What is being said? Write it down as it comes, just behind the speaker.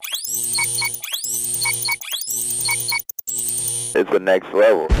It's the next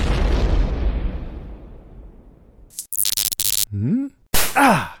level. Hmm?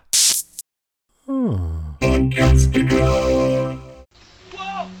 Ah! Walt!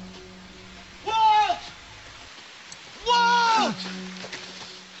 Walt! Walt!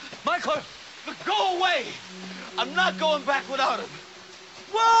 Michael, go away! I'm not going back without him.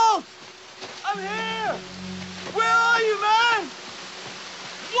 Walt! I'm here! Where are you, man?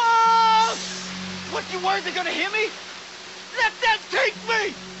 Walt! What, you worried they're gonna hit me? Let them take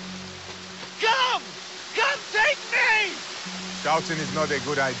me! Come! Come take me! Shouting is not a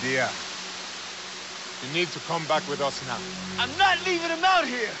good idea. You need to come back with us now. I'm not leaving him out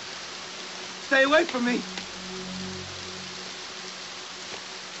here. Stay away from me.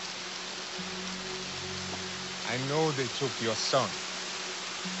 I know they took your son.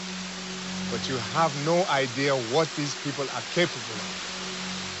 But you have no idea what these people are capable of.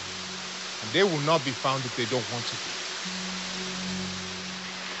 And they will not be found if they don't want to be.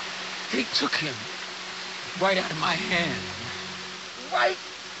 They took him right out of my hand. Right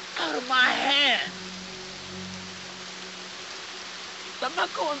out of my hand. I'm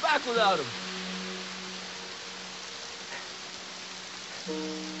not going back without him.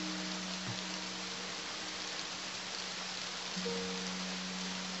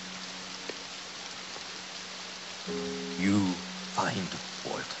 You find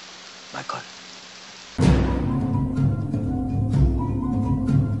Walt, Michael.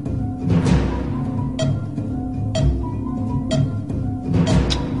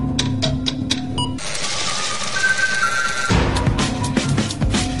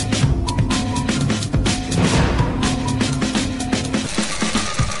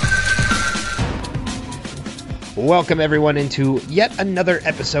 Welcome everyone into yet another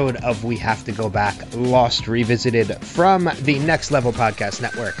episode of We Have to Go Back, Lost Revisited from the Next Level Podcast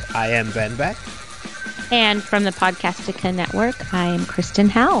Network. I am Ben Beck. And from the Podcastica Network, I am Kristen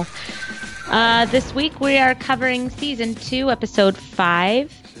Howell. This week we are covering Season 2, Episode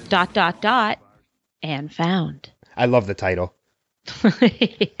 5, ... and Found. I love the title.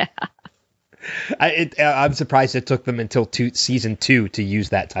 Yeah. I'm surprised it took them until Season 2 to use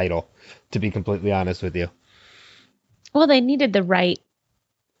that title, to be completely honest with you. Well, they needed the right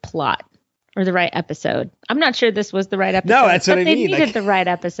plot or the right episode. I'm not sure this was the right episode. No, that's what I mean. They needed the right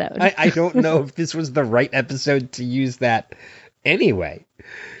episode. I don't know if this was the right episode to use that anyway.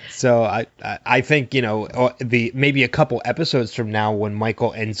 So I think, you know, maybe a couple episodes from now when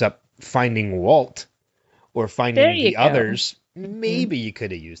Michael ends up finding Walt or finding the others, maybe you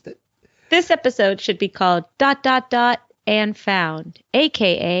could have used it. This episode should be called ... and Found,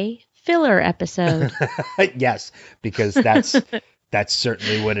 aka filler episode. Yes, because that's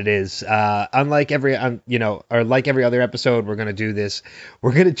certainly what it is. Unlike every like every other episode, we're gonna do this.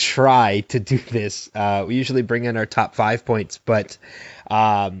 We're gonna try to do this. We usually bring in our top 5 points, but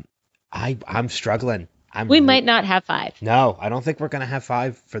I'm struggling. We might not have 5. No, I don't think we're going to have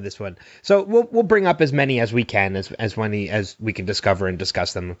 5 for this one. So we'll bring up as many as we can, as many as we can discover and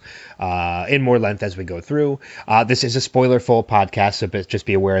discuss them in more length as we go through. This is a spoiler-full podcast, so just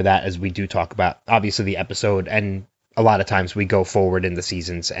be aware of that as we do talk about, obviously, the episode, and a lot of times we go forward in the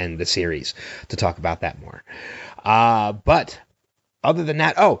seasons and the series to talk about that more. But other than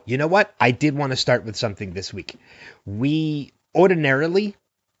that, oh, you know what? I did want to start with something this week. We ordinarily,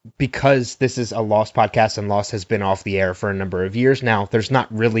 because this is a Lost podcast and Lost has been off the air for a number of years now, there's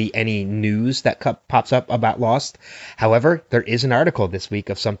not really any news that pops up about Lost. However, there is an article this week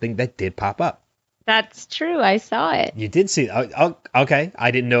of something that did pop up. That's true. I saw it. You did see it. Oh, okay.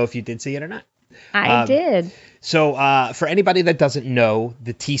 I didn't know if you did see it or not. I did. So for anybody that doesn't know,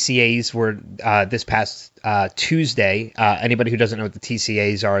 the TCAs were this past Tuesday. Anybody who doesn't know what the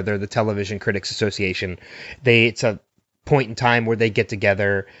TCAs are, they're the Television Critics Association. It's a point in time where they get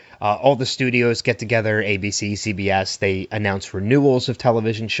together, all the studios get together, ABC, CBS, they announce renewals of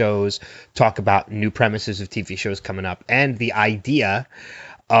television shows, talk about new premises of TV shows coming up, and the idea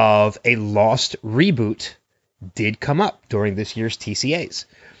of a Lost reboot did come up during this year's TCAs.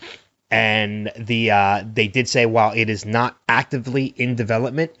 And they did say, while it is not actively in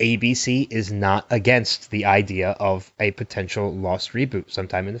development, ABC is not against the idea of a potential Lost reboot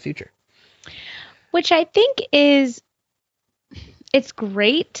sometime in the future. Which I think it's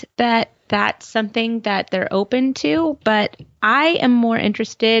great that that's something that they're open to, but I am more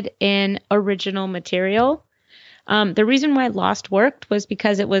interested in original material. The reason why Lost worked was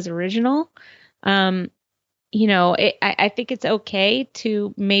because it was original. I think it's okay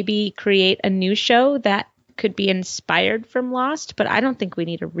to maybe create a new show that could be inspired from Lost, but I don't think we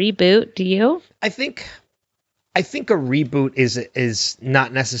need a reboot. Do you? I think I think a reboot is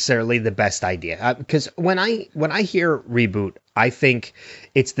not necessarily the best idea, because when I hear reboot, I think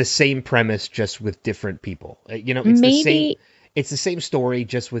it's the same premise just with different people. Maybe It's the same story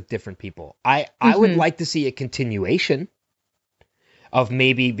just with different people. I would like to see a continuation of,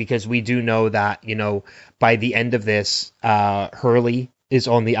 maybe, because we do know that, by the end of this, Hurley is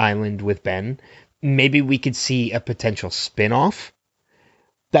on the island with Ben. Maybe we could see a potential spin-off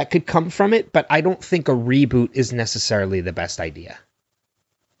that could come from it, but I don't think a reboot is necessarily the best idea.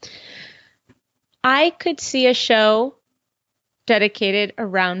 I could see a show dedicated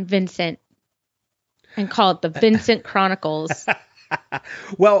around Vincent and call it the Vincent Chronicles.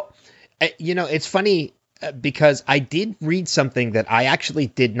 Well, it's funny, because I did read something that I actually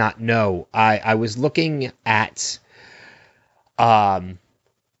did not know. I was looking at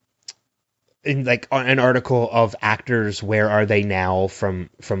in an article of actors, where are they now, from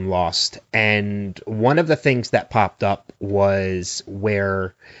Lost, and one of the things that popped up was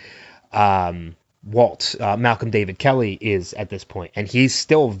where Walt, Malcolm David Kelly, is at this point, and he's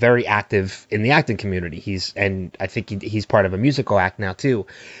still very active in the acting community. And I think he's part of a musical act now too.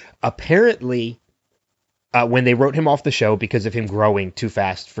 Apparently, when they wrote him off the show because of him growing too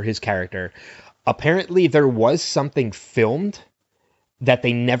fast for his character, apparently there was something filmed that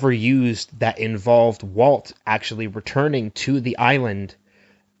they never used that involved Walt actually returning to the island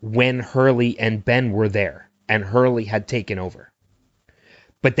when Hurley and Ben were there, and Hurley had taken over.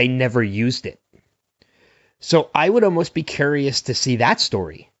 But they never used it. So I would almost be curious to see that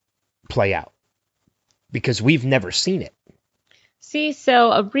story play out, because we've never seen it. See,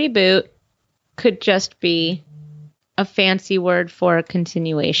 so a reboot could just be a fancy word for a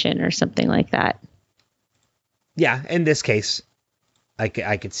continuation or something like that. Yeah, in this case, I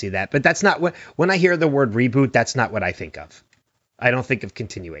could see that. But that's not what, when I hear the word reboot, that's not what I think of. I don't think of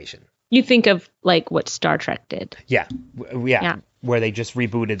continuation. You think of like what Star Trek did. Yeah. Where they just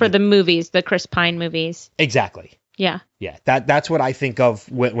rebooted. For the movies, the Chris Pine movies. Exactly. Yeah. Yeah. That's what I think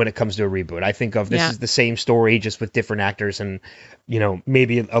of when it comes to a reboot. I think of this is the same story, just with different actors, and,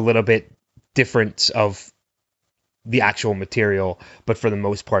 maybe a little bit different of the actual material, but for the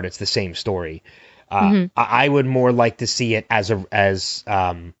most part, it's the same story. I would more like to see it as a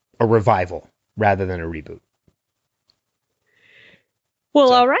revival rather than a reboot.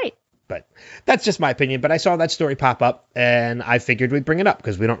 Well, all right. But that's just my opinion. But I saw that story pop up, and I figured we'd bring it up,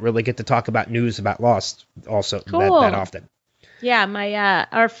 because we don't really get to talk about news about Lost also that often. Yeah,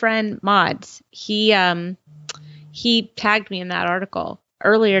 our friend Mods, he tagged me in that article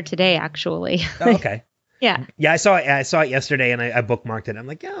earlier today, actually. Oh, okay. Yeah. Yeah, I saw it yesterday, and I bookmarked it. I'm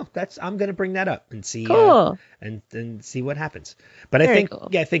like, I'm going to bring that up and see, cool. And see what happens. But Very I think, cool.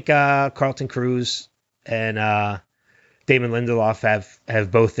 I think Carlton Cruz and Damon Lindelof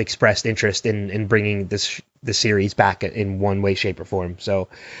have both expressed interest in bringing the series back in one way, shape, or form. So,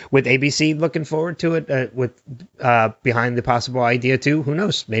 with ABC looking forward to it, with behind the possible idea too, who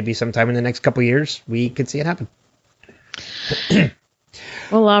knows? Maybe sometime in the next couple years we could see it happen.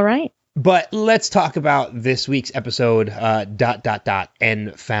 Well, all right. But let's talk about this week's episode, ...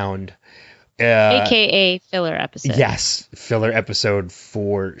 and found. AKA filler episode. Yes, filler episode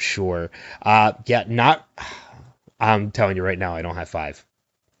for sure. I'm telling you right now, I don't have 5.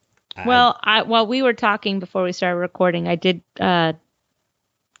 Well, while we were talking before we started recording, I did get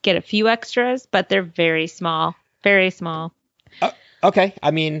a few extras, but they're very small. Very small. Okay.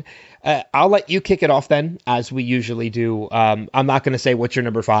 I mean, I'll let you kick it off then, as we usually do. I'm not going to say what's your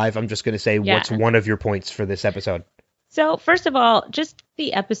number 5. I'm just going to say what's one of your points for this episode. So first of all, just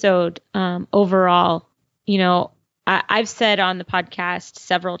the episode overall, I've said on the podcast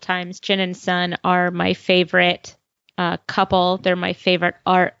several times, Jin and Sun are my favorite couple. They're my favorite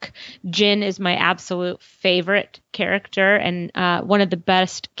arc. Jin is my absolute favorite character, and one of the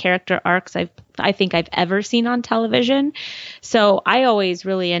best character arcs I think I've ever seen on television. So I always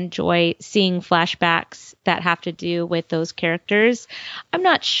really enjoy seeing flashbacks that have to do with those characters. I'm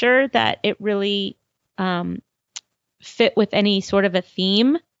not sure that it really fit with any sort of a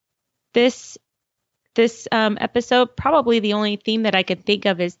theme. This episode, probably the only theme that I could think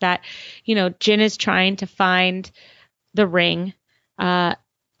of is that, Jin is trying to find the ring.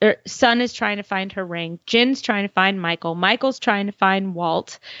 Sun is trying to find her ring. Jin's trying to find Michael. Michael's trying to find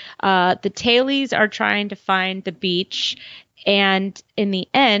Walt. The Tailies are trying to find the beach. And in the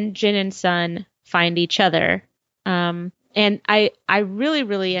end, Jin and Sun find each other. And I really,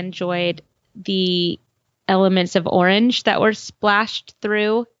 really enjoyed the elements of orange that were splashed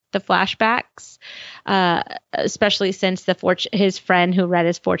through the flashbacks, especially since his friend who read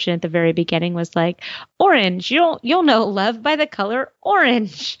his fortune at the very beginning was like, orange, you'll know love by the color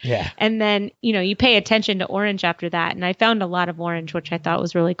orange. Yeah. And then, you pay attention to orange after that. And I found a lot of orange, which I thought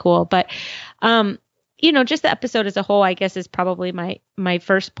was really cool. But, just the episode as a whole, I guess, is probably my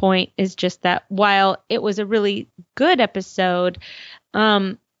first point, is just that while it was a really good episode,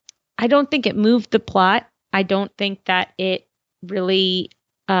 I don't think it moved the plot. I don't think that it really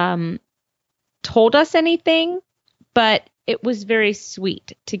told us anything, but it was very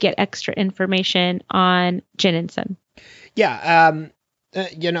sweet to get extra information on Jin and Sun. Yeah,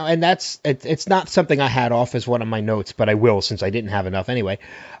 and it's not something I had off as one of my notes, but I will since I didn't have enough anyway.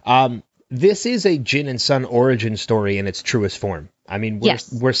 This is a Jin and Sun origin story in its truest form. I mean,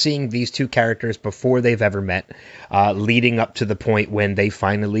 we're seeing these two characters before they've ever met, leading up to the point when they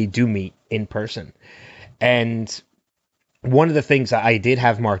finally do meet in person. And one of the things I did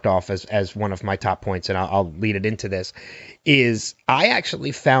have marked off as one of my top points, and I'll lead it into this, is I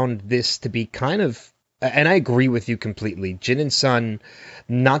actually found this to be kind of, and I agree with you completely, Jin and Sun,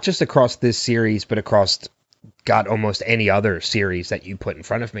 not just across this series, but across, God, almost any other series that you put in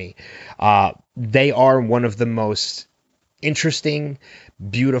front of me, they are one of the most interesting,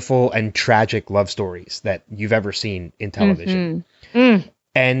 beautiful, and tragic love stories that you've ever seen in television. Mm-hmm.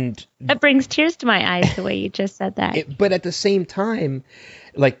 And that brings tears to my eyes the way you just said that. But at the same time,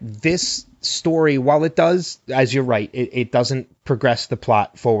 like, this story, while it does, as you're right, it doesn't progress the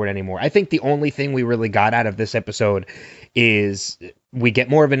plot forward anymore. I think the only thing we really got out of this episode is we get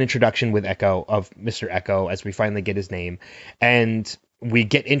more of an introduction with Echo, of Mr. Echo, as we finally get his name. And we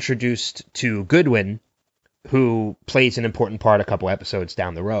get introduced to Goodwin, who plays an important part a couple episodes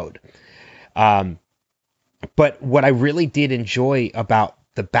down the road. But what I really did enjoy about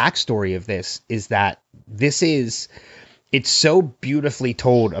the backstory of this is that it's so beautifully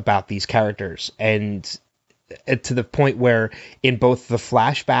told about these characters, and to the point where in both the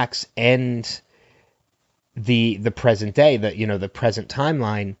flashbacks and the present day, the present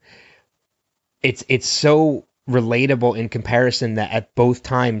timeline, it's so relatable in comparison that at both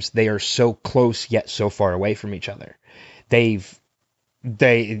times they are so close yet so far away from each other. They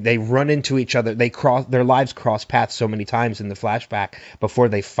run into each other. Their lives cross paths so many times in the flashback before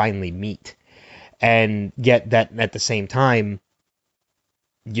they finally meet. And yet that at the same time,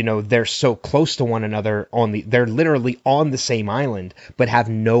 they're so close to one another they're literally on the same island, but have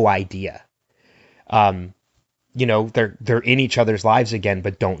no idea. They're in each other's lives again,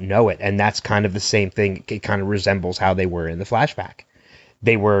 but don't know it. And that's kind of the same thing. It kind of resembles how they were in the flashback.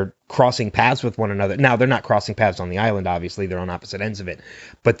 They were crossing paths with one another. Now, they're not crossing paths on the island, obviously. They're on opposite ends of it.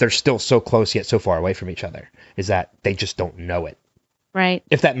 But they're still so close yet so far away from each other, is that they just don't know it. Right.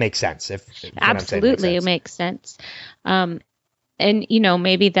 If that makes sense. Absolutely, it makes sense. And,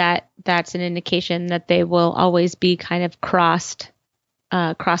 maybe that's an indication that they will always be kind of cross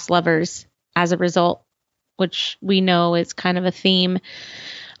lovers as a result, which we know is kind of a theme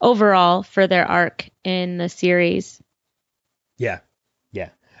overall for their arc in the series. Yeah.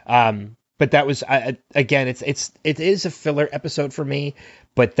 But that was, again, it is a filler episode for me,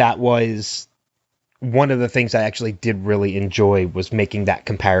 but that was one of the things I actually did really enjoy, was making that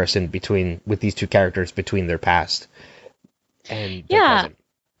comparison with these two characters between their past and their present.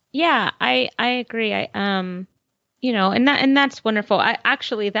 Yeah, I agree. And that's wonderful.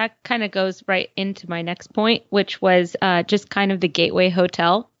 That kind of goes right into my next point, which was just kind of the Gateway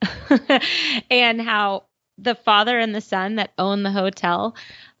Hotel and how the father and the son that own the hotel,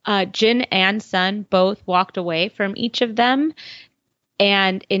 Jin and Sun both walked away from each of them.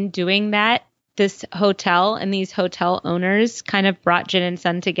 And in doing that, this hotel and these hotel owners kind of brought Jin and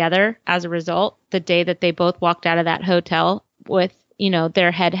Sun together as a result. The day that they both walked out of that hotel with,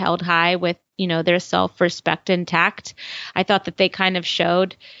 their head held high, with, their self-respect intact. I thought that they kind of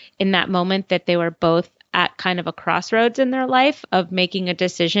showed in that moment that they were both at kind of a crossroads in their life of making a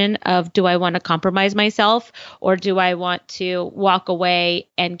decision of, do I want to compromise myself, or do I want to walk away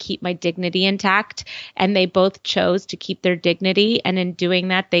and keep my dignity intact? And they both chose to keep their dignity. And in doing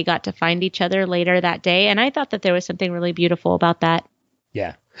that, they got to find each other later that day. And I thought that there was something really beautiful about that.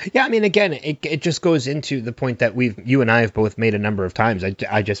 Yeah. Yeah, I mean, again, it just goes into the point that you and I have both made a number of times.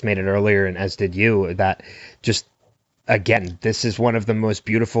 I just made it earlier, and as did you, that just, again, this is one of the most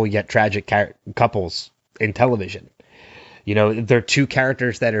beautiful yet tragic couples in television. They're two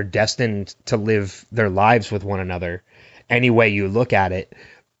characters that are destined to live their lives with one another any way you look at it,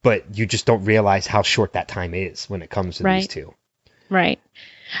 but you just don't realize how short that time is when it comes to these two. Right.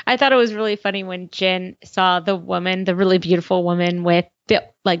 I thought it was really funny when Jin saw the really beautiful woman with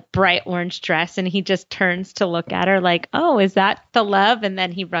like bright orange dress, and he just turns to look at her like, oh, is that the love? And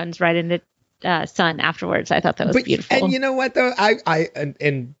then he runs right into Sun afterwards. I thought that was beautiful. And you know what though?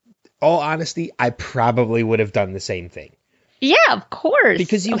 In all honesty, I probably would have done the same thing. Yeah, of course.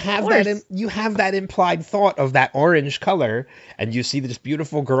 Because you have that implied thought of that orange color, and you see this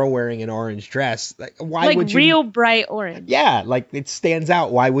beautiful girl wearing an orange dress. Like, why would you? Real bright orange. Yeah, like it stands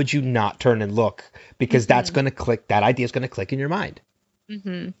out. Why would you not turn and look? Because that's going to click. That idea is going to click in your mind.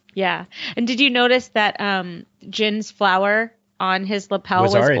 Mm-hmm. Yeah. And did you notice that Jin's flower on his lapel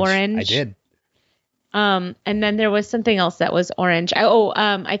was orange? I did. And then there was something else that was orange.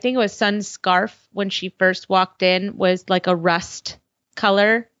 I think it was Sun's scarf when she first walked in was like a rust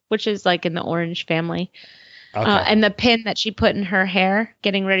color, which is like in the orange family. Okay. And the pin that she put in her hair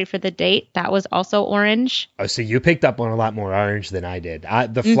getting ready for the date, that was also orange. Oh, so you picked up on a lot more orange than I did.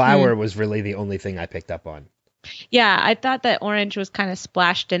 The flower was really the only thing I picked up on. Yeah, I thought that orange was kind of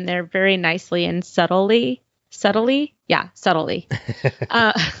splashed in there very nicely and subtly. Yeah, subtly.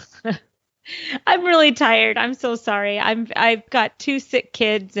 I'm really tired. I'm so sorry. I've got 2 sick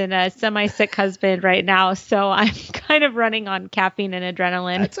kids and a semi-sick husband right now, so I'm kind of running on caffeine and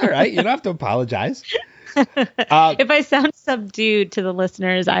adrenaline. That's all right. You don't have to apologize. If I sound subdued to the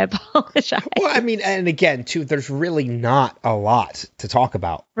listeners, I apologize. Well, I mean, and again, too, there's really not a lot to talk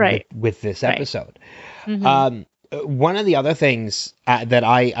about with this episode. Right. Mm-hmm. One of the other things that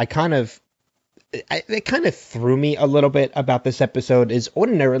I kind of it kind of threw me a little bit about this episode is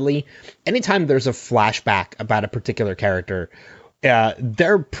ordinarily anytime there's a flashback about a particular character,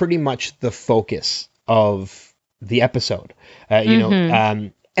 they're pretty much the focus of the episode, you know,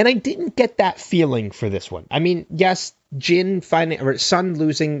 and I didn't get that feeling for this one. I mean, yes, Sun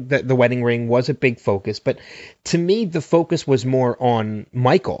losing the wedding ring was a big focus, but to me, the focus was more on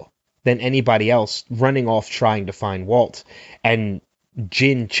Michael than anybody else running off trying to find Walt and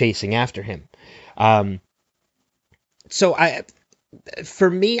Jin chasing after him. So for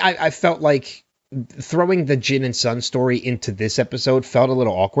me, I felt like throwing the Jin and Sun story into this episode felt a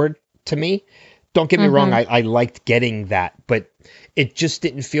little awkward to me. Don't get me wrong. I liked getting that, but it just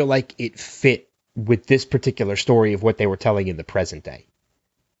didn't feel like it fit with this particular story of what they were telling in the present day.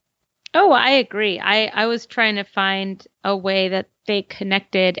 Oh, I agree. I was trying to find a way that they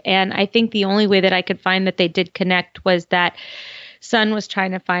connected, and I think the only way that I could find that they did connect was that Sun was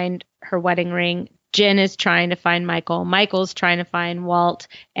trying to find her wedding ring. Jin is trying to find Michael. Michael's trying to find Walt.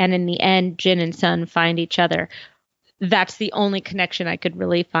 And in the end, Jin and Sun find each other. That's the only connection I could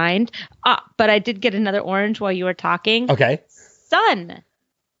really find. But I did get another orange while you were talking. Okay. Sun.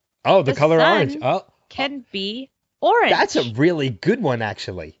 Oh, the color orange. Oh, can be orange. That's a really good one,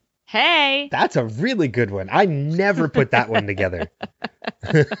 actually. Hey. That's a really good one. I never put that one together.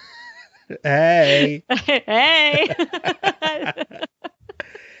 Hey. Hey.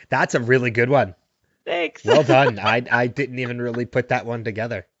 That's a really good one. Thanks. Well done. I didn't even really put that one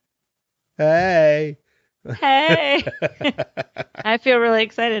together. Hey. Hey. I feel really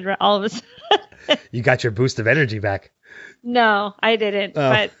excited all of a sudden. You got your boost of energy back. No, I didn't,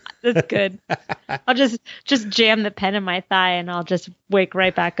 but that's good. I'll just jam the pen in my thigh and I'll just wake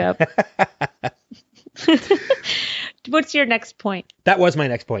right back up. What's your next point? That was my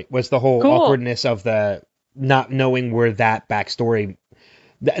next point, was the whole awkwardness of the not knowing where that backstory,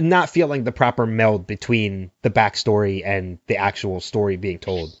 not feeling the proper meld between the backstory and the actual story being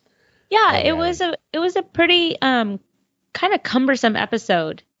told. Yeah, it was a pretty kind of cumbersome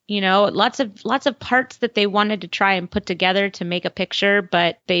episode. You know, lots of parts that they wanted to try and put together to make a picture,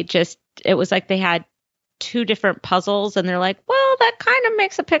 but it was like they had 2 different puzzles and they're like, well, that kind of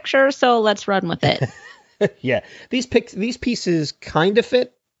makes a picture, so let's run with it. Yeah, these pieces kind of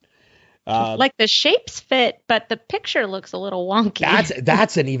fit. Like the shapes fit, but the picture looks a little wonky.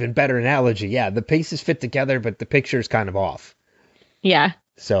 That's an even better analogy. Yeah, the pieces fit together, but the picture's kind of off. Yeah.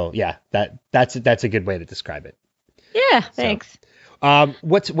 So yeah, that's a good way to describe it. Yeah, thanks.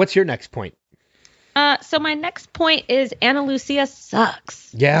 What's your next point? So my next point is Ana Lucia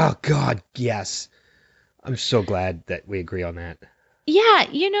sucks. Yeah, God, yes. I'm so glad that we agree on that. Yeah,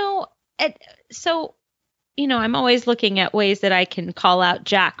 I'm always looking at ways that I can call out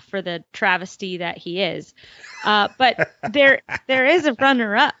Jack for the travesty that he is. But there is a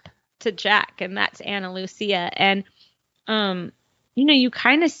runner-up to Jack, and that's Ana Lucia. And, you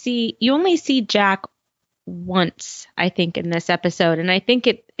only see Jack once, I think, in this episode. And I think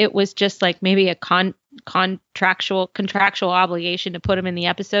it was just like maybe a contractual obligation to put him in the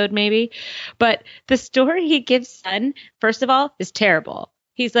episode, maybe. But the story he gives Sun, first of all, is terrible.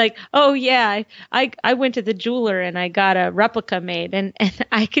 He's like, oh yeah, I went to the jeweler and I got a replica made, and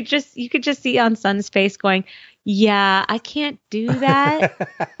you could just see on Sun's face going, Yeah, I can't do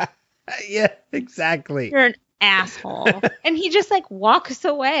that. Yeah, exactly. You're an asshole. And he just like walks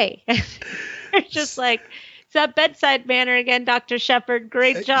away. You're just like, it's that bedside manner again, Dr. Shepard.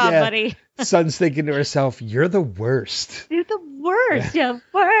 Great job, Yeah. buddy. Son's thinking to herself, "You're the worst." You're the worst. You're the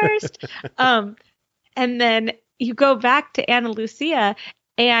worst. And then you go back to Ana Lucia,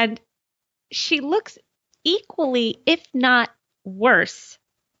 and she looks equally, if not worse,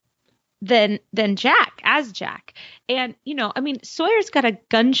 than Jack, as Jack. And I mean, Sawyer's got a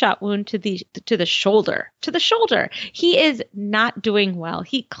gunshot wound to the shoulder. He is not doing well.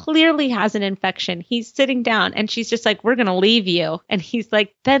 He clearly has an infection. He's sitting down, and she's just like, "We're gonna leave you," and he's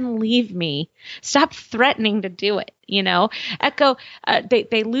like, "Then leave me. Stop threatening to do it." Echo,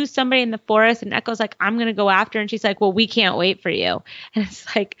 they lose somebody in the forest, and Echo's like, "I'm gonna go after," and she's like, "Well, we can't wait for you." And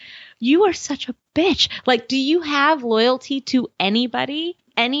it's like, you are such a bitch. Like, do you have loyalty to anybody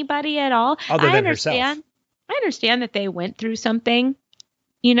at all? Other than herself. I understand that they went through something,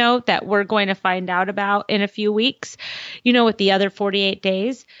 that we're going to find out about in a few weeks, with the other 48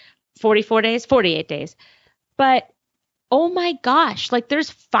 days, 44 days, 48 days. But oh my gosh, like there's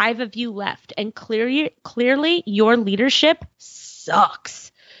 5 of you left, and clearly your leadership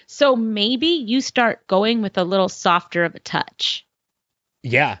sucks. So maybe you start going with a little softer of a touch.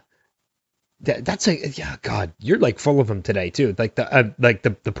 Yeah. Yeah, God, you're like full of them today too. Like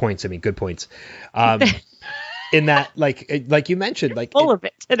the points. I mean, good points. In that, like you mentioned, like full of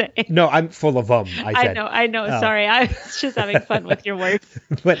it today. No, I'm full of them. I know. Sorry, I was just having fun with your words.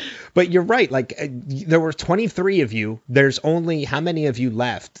 But you're right. Like there were 23 of you. There's only how many of you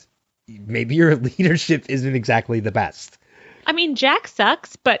left? Maybe your leadership isn't exactly the best. I mean, Jack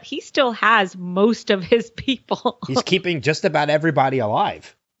sucks, but he still has most of his people. He's keeping just about everybody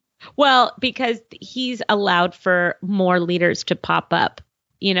alive. Well, because he's allowed for more leaders to pop up.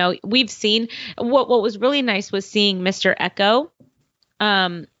 We've seen what was really nice was seeing Mr. Echo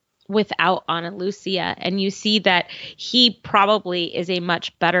without Ana Lucia. And you see that he probably is a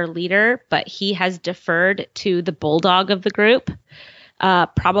much better leader, but he has deferred to the bulldog of the group,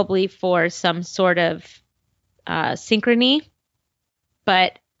 probably for some sort of synchrony.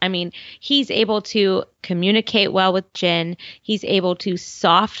 But I mean, he's able to communicate well with Jin. He's able to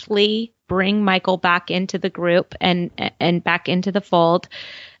softly bring Michael back into the group and back into the fold.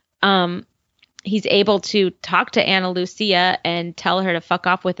 He's able to talk to Ana Lucia and tell her to fuck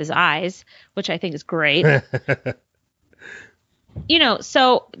off with his eyes, which I think is great.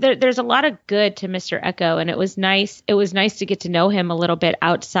 So there's a lot of good to Mr. Echo, and it was nice. It was nice to get to know him a little bit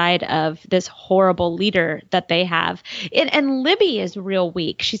outside of this horrible leader that they have. And Libby is real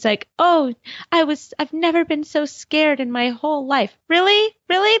weak. She's like, "Oh, I've never been so scared in my whole life." Really?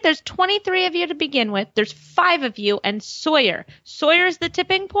 There's 23 of you to begin with. There's 5 of you and Sawyer. Sawyer's the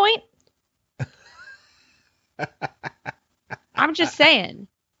tipping point. I'm just saying.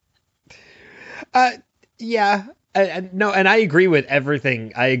 Yeah. No, and I agree with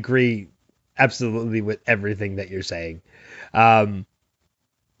everything. I agree absolutely with everything that you're saying. And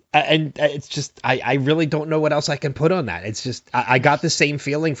it's just, I really don't know what else I can put on that. It's just, I got the same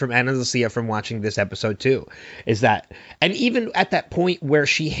feeling from Ana Lucia from watching this episode too, is that, and even at that point where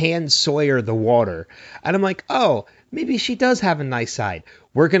she hands Sawyer the water, and I'm like, oh, maybe she does have a nice side.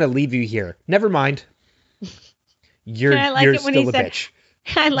 We're going to leave you here. Never mind. You're still a bitch.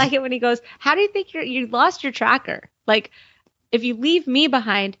 I like it when he goes, "How do you think you lost your tracker? Like, if you leave me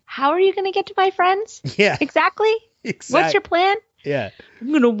behind, how are you going to get to my friends?" Yeah. Exactly. What's your plan? Yeah. "I'm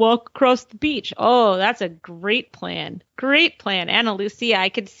going to walk across the beach." Oh, that's a great plan. Great plan. Ana Lucia, I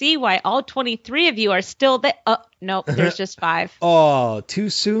can see why all 23 of you are still there. Oh, no, there's just 5. Oh, too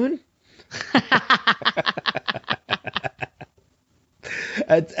soon?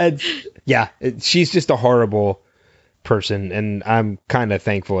 She's just a horrible person, and I'm kind of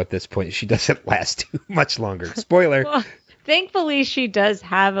thankful at this point she doesn't last too much longer. Spoiler. Well, thankfully she does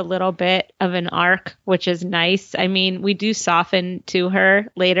have a little bit of an arc, which is nice. I mean, we do soften to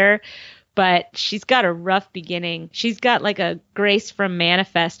her later, but she's got a rough beginning. She's got like a Grace from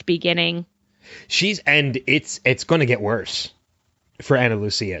Manifest beginning. And it's going to get worse for Ana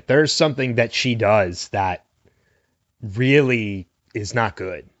Lucia. There's something that she does that really is not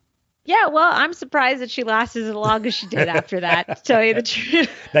good. Yeah, well, I'm surprised that she lasted as long as she did after that, to tell you the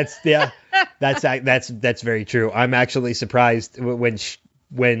truth. That's very true. I'm actually surprised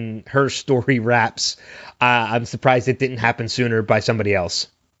when her story wraps. I'm surprised it didn't happen sooner by somebody else.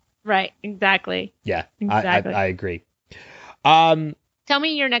 Right, exactly. Yeah, exactly. I agree. Tell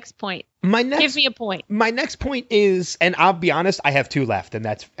me your next point. Give me a point. My next point is, and I'll be honest, I have 2 left, and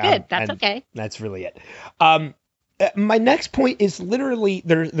that's good. That's okay. That's really it. My next point is literally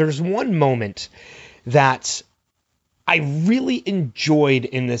there's one moment that I really enjoyed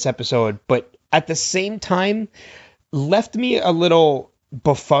in this episode, but at the same time left me a little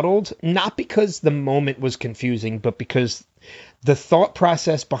befuddled, not because the moment was confusing, but because the thought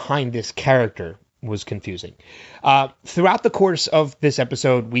process behind this character was confusing. Throughout the course of this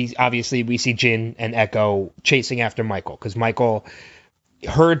episode, we see Jin and Echo chasing after Michael, because Michael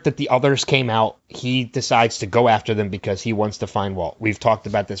heard that the others came out. He decides to go after them because he wants to find Walt. We've talked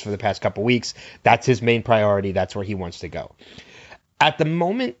about this for the past couple weeks. That's his main priority. That's where he wants to go. At the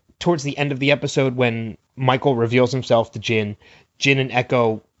moment, towards the end of the episode, when Michael reveals himself to Jin and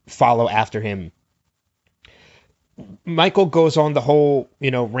Echo follow after him. Michael goes on the whole,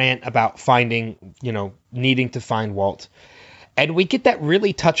 rant about needing to find Walt. And we get that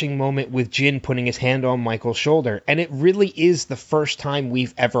really touching moment with Jin putting his hand on Michael's shoulder. And it really is the first time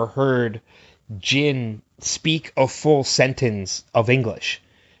we've ever heard Jin speak a full sentence of English.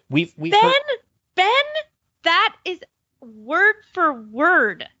 Ben, that is word for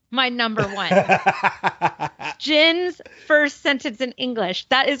word my number one. Jin's first sentence in English.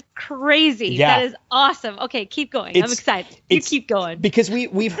 That is crazy. Yeah. That is awesome. Okay, keep going. I'm excited. You keep going. Because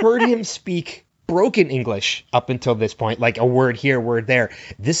we've heard him speak broken English up until this point, like a word here, word there.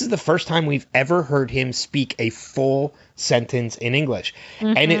 This is the first time we've ever heard him speak a full sentence in English.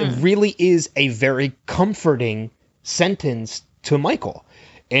 Mm-hmm. And it really is a very comforting sentence to Michael.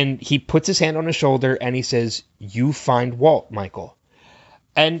 And he puts his hand on his shoulder and he says, "You find Walt, Michael."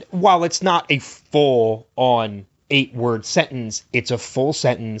 And while it's not a full-on 8-word sentence, it's a full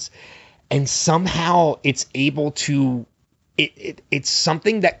sentence. And somehow it's able to... It's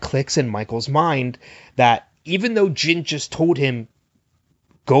something that clicks in Michael's mind that even though Jin just told him,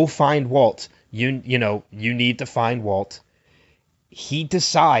 go find Walt, you need to find Walt, he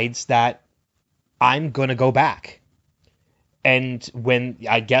decides that I'm going to go back. And when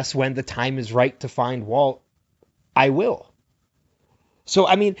the time is right to find Walt, I will. So,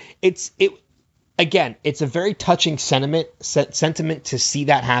 I mean, it's a very touching sentiment to see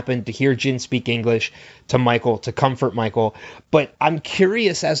that happen, to hear Jin speak English to Michael, to comfort Michael. But I'm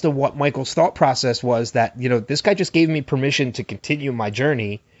curious as to what Michael's thought process was that, this guy just gave me permission to continue my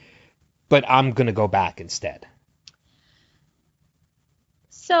journey, but I'm going to go back instead.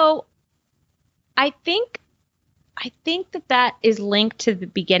 So I think that is linked to the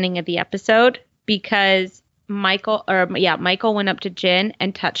beginning of the episode, because Michael went up to Jin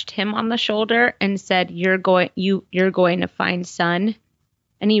and touched him on the shoulder and said, you're going to find Sun.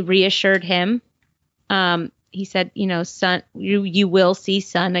 And he reassured him. He said, Sun, you will see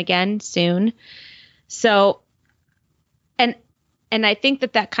Sun again soon. So, and I think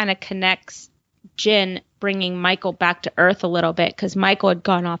that kind of connects Jin bringing Michael back to earth a little bit, because Michael had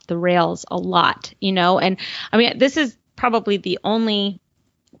gone off the rails a lot, and I mean, this is probably the only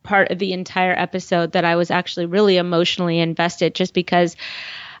part of the entire episode that I was actually really emotionally invested, just because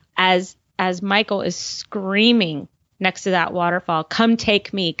as Michael is screaming next to that waterfall, come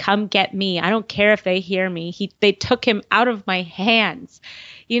take me, come get me, I don't care if they hear me, they took him out of my hands,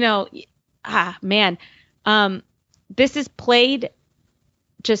 this is played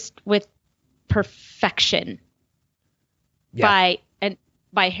just with perfection by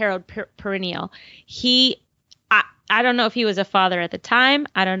Harold Perrineau. I don't know if he was a father at the time.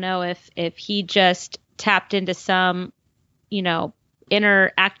 I don't know if he just tapped into some,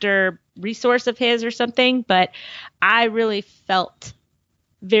 inner actor resource of his or something, but I really felt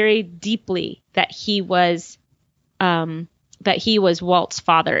very deeply that he was Walt's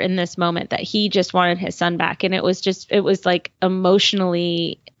father in this moment, that he just wanted his son back. And it was like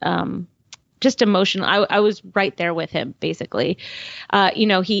emotionally, just emotional. I was right there with him, basically.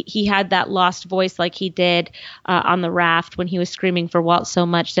 He had that lost voice like he did on the raft when he was screaming for Walt so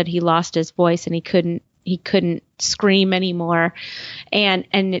much that he lost his voice and he couldn't scream anymore. And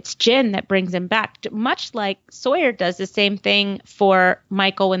it's Jin that brings him back, much like Sawyer does the same thing for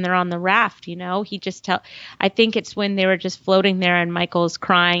Michael when they're on the raft. He just I think it's when they were just floating there and Michael's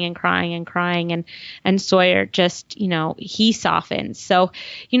crying and crying and crying, and Sawyer just, he softens. So,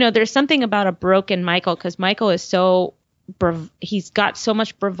 there's something about a broken Michael, because Michael is he's got so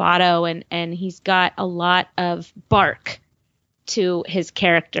much bravado and he's got a lot of bark to his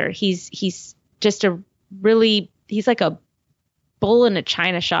character. He's just he's like a bull in a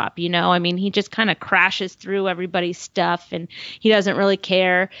china shop, I mean, he just kind of crashes through everybody's stuff, and he doesn't really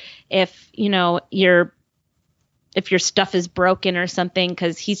care if, your stuff is broken or something,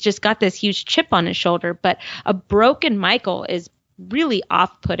 because he's just got this huge chip on his shoulder. But a broken Michael is really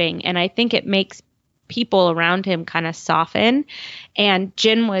off-putting, and I think it makes people around him kind of soften, and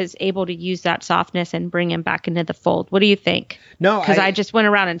Jin was able to use that softness and bring him back into the fold. What do you think? No, because I just went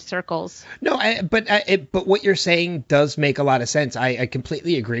around in circles. No, but what you're saying does make a lot of sense. I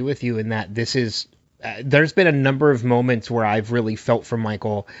completely agree with you in that this is. There's been a number of moments where I've really felt for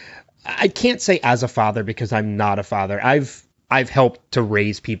Michael. I can't say as a father because I'm not a father. I've helped to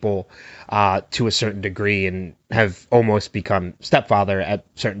raise people to a certain degree and have almost become stepfather at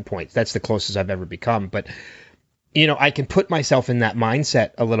certain points. That's the closest I've ever become. But, you know, I can put myself in that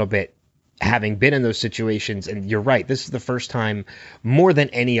mindset a little bit, having been in those situations. And you're right. This is the first time, more than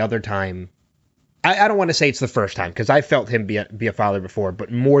any other time. I don't want to say it's the first time because I felt him be a father before,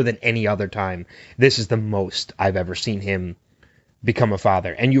 but more than any other time, this is the most I've ever seen him become a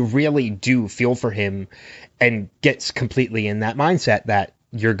father. And you really do feel for him and gets completely in that mindset that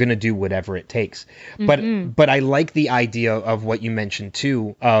you're going to do whatever it takes. But I like the idea of what you mentioned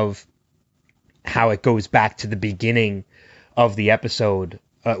too, of how it goes back to the beginning of the episode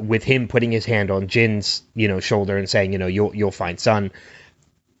with him putting his hand on Jin's, shoulder and saying, you'll find Sun.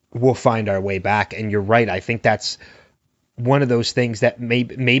 We'll find our way back. And you're right. I think that's one of those things that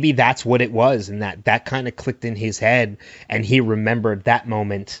maybe that's what it was, and that kind of clicked in his head, and he remembered that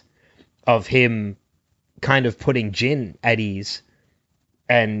moment of him kind of putting Jin at ease,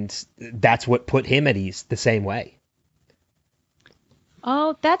 and that's what put him at ease the same way.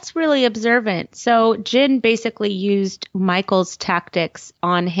 Oh, that's really observant. So Jin basically used Michael's tactics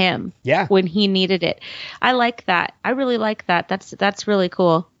on him when he needed it. I like that. I really like that. That's really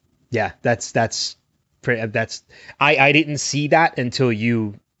cool. Yeah, that's I didn't see that until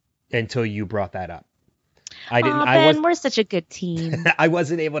you brought that up. I didn't. Ben, we're such a good team. I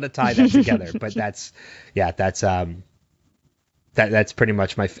wasn't able to tie that together, but that's pretty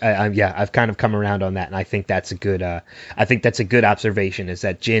much my. I've kind of come around on that, and I think that's a good. I think that's a good observation. Is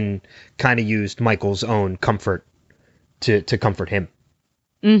that Jin kind of used Michael's own comfort to comfort him.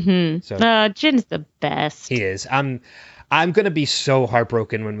 Mm-hmm. So Jin's the best. He is. I'm gonna be so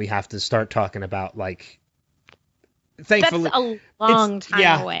heartbroken when we have to start talking about Thankfully, that's a long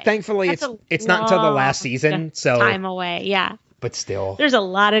time away. Thankfully, it's not until the last season. So time away, yeah. But still, there's a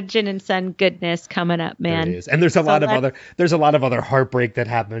lot of Jin and Sun goodness coming up, man. There is. And there's a lot of other heartbreak that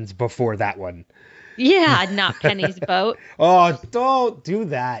happens before that one. Yeah, not Penny's boat. Oh, don't do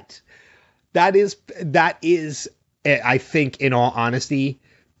that. That is, I think, in all honesty,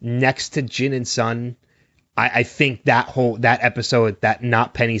 next to Jin and Sun, I think that episode, that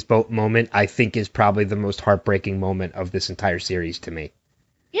not Penny's boat moment, I think is probably the most heartbreaking moment of this entire series to me.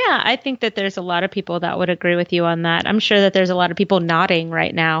 Yeah, I think that there's a lot of people that would agree with you on that. I'm sure that there's a lot of people nodding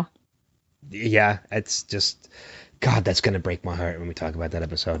right now. Yeah, it's just, God, that's going to break my heart when we talk about that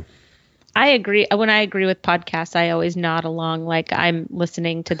episode. I agree. When I agree with podcasts, I always nod along like I'm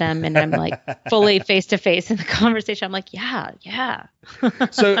listening to them and I'm like fully face to face in the conversation. I'm like, yeah.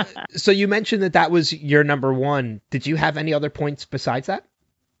 So you mentioned that was your number one. Did you have any other points besides that?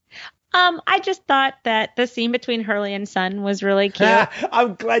 I just thought that the scene between Hurley and Sun was really cute.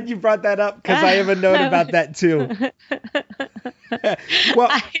 I'm glad you brought that up because I have a note about that too. Well,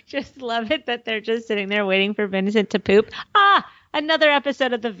 I just love it that they're just sitting there waiting for Vincent to poop. Another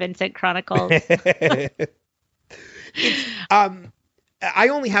episode of the Vincent Chronicles. I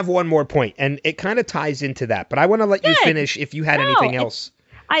only have one more point, and it kind of ties into that, but I want to let you finish if you had anything else.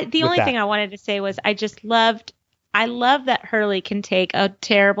 The only thing I wanted to say was I love that Hurley can take a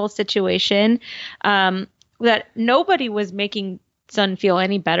terrible situation that nobody was making Sun feel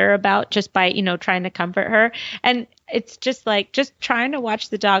any better about just by, trying to comfort her. And it's just trying to watch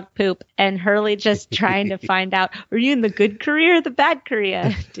the dog poop and Hurley just trying to find out, are you in the good Korea or the bad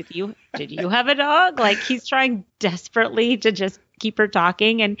Korea? Did you have a dog? Like, he's trying desperately to just keep her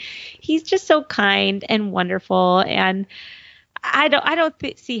talking, and he's just so kind and wonderful. And I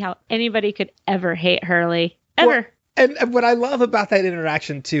don't see how anybody could ever hate Hurley ever. Well, and what I love about that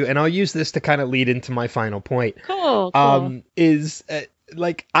interaction too, and I'll use this to kind of lead into my final point. Cool. Is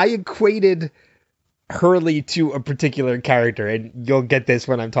I equated Hurley to a particular character, and you'll get this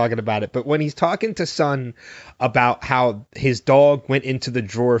when I'm talking about it. But when he's talking to Sun about how his dog went into the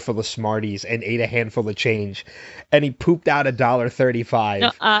drawer full of Smarties and ate a handful of change, and he pooped out $1.35.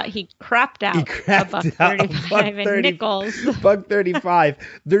 No, he crapped out $1.35 in nickels. $1.35.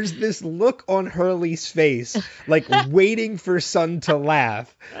 There's this look on Hurley's face, like waiting for Sun to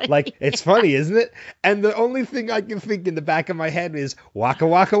laugh. Like, it's funny, isn't it? And the only thing I can think in the back of my head is waka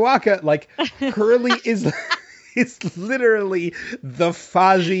waka waka. Like, Hurley is literally the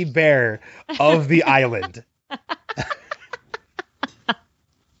Fozzie Bear of the island.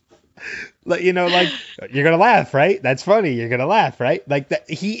 Like, you know, like, you're gonna laugh, right? That's funny. You're gonna laugh, right? Like that.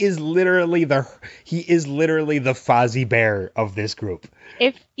 He is literally the Fozzie Bear of this group.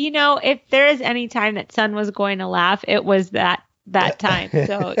 If there is any time that Sun was going to laugh, it was that time.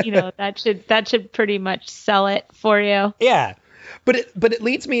 So, that should pretty much sell it for you. Yeah. But it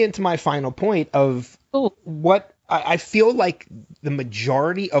leads me into my final point of what I feel like the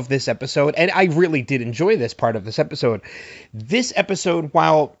majority of this episode, and I really did enjoy this part of this episode. This episode,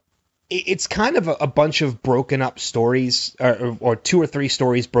 while it's kind of a bunch of broken up stories, or 2 or 3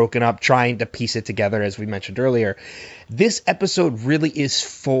 stories broken up, trying to piece it together, as we mentioned earlier, this episode really is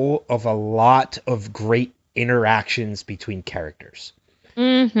full of a lot of great interactions between characters.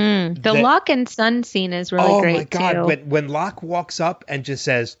 Mm-hmm. The Locke and Sun scene is really great, too. Oh, my God. When Locke walks up and just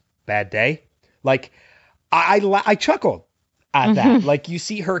says, "Bad day," like, I chuckled at that. Like, you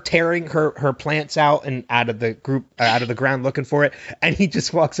see her tearing her plants out and out of the ground looking for it, and he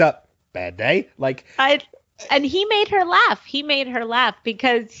just walks up, "Bad day." Like, and he made her laugh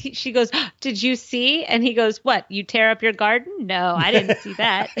because she goes, "Did you see?" And he goes, "What? You tear up your garden?" "No, I didn't see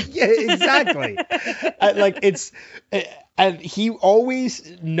that." Yeah, exactly. And he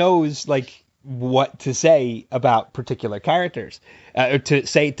always knows, like, what to say about particular characters, or to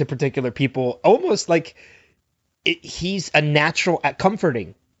say to particular people, almost like he's a natural at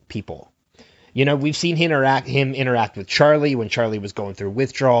comforting people. You know, we've seen him interact with Charlie when Charlie was going through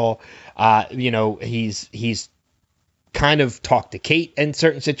withdrawal. He's kind of talked to Kate in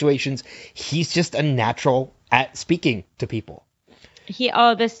certain situations. He's just a natural at speaking to people.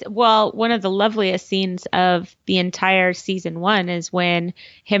 One of the loveliest scenes of the entire season 1 is when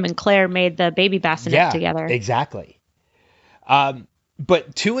him and Claire made the baby bassinet together. Exactly.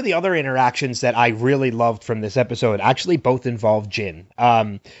 But 2 of the other interactions that I really loved from this episode actually both involve Jin.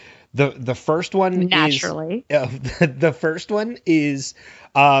 The first one naturally. The first one is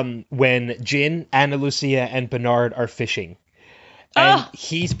when Jin, Ana Lucia, and Bernard are fishing. And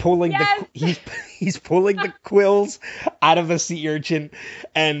he's pulling he's pulling the quills out of a sea urchin,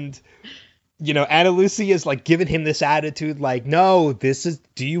 and Ana Lucia is like giving him this attitude, like, "No,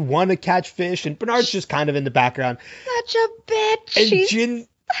 do you want to catch fish?" And Bernard's just kind of in the background. Such a bitch. And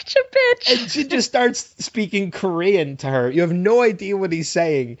such a bitch. And Jin just starts speaking Korean to her. You have no idea what he's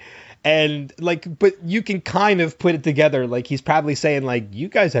saying. And but you can kind of put it together. Like, he's probably saying, like, "You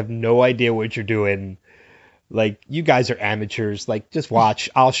guys have no idea what you're doing. Like, you guys are amateurs. Like, just watch.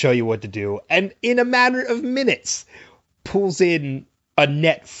 I'll show you what to do." And in a matter of minutes, pulls in a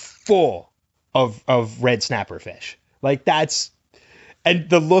net full of red snapper fish. Like, and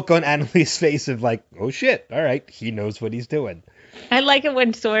the look on Annalie's face of like, "Oh shit, all right, he knows what he's doing." I like it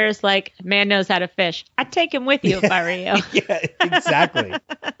when Sawyer's like, "Man knows how to fish. I'd take him with you if I were you." Yeah, exactly.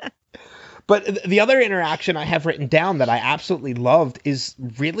 But the other interaction I have written down that I absolutely loved is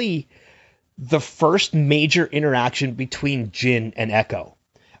really the first major interaction between Jin and Echo.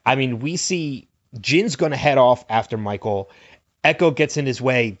 I mean, we see Jin's going to head off after Michael. Echo gets in his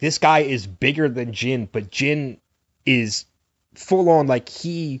way. This guy is bigger than Jin, but Jin is full on,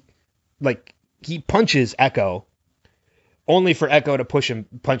 he punches Echo, only for Echo to punch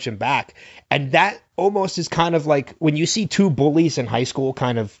him back. And that almost is kind of like when you see 2 bullies in high school,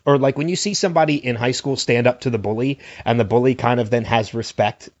 or like when you see somebody in high school stand up to the bully, and the bully kind of then has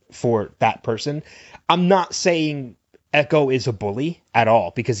respect for that person. I'm not saying Echo is a bully at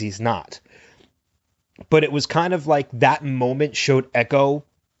all, because he's not. But it was kind of like that moment showed Echo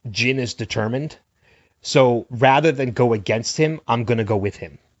Jin is determined. So rather than go against him, I'm going to go with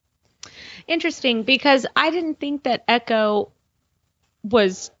him. Interesting, because I didn't think that Echo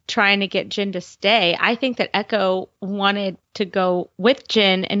was trying to get Jin to stay. I think that Echo wanted to go with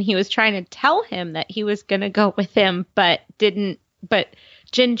Jin, and he was trying to tell him that he was going to go with him, but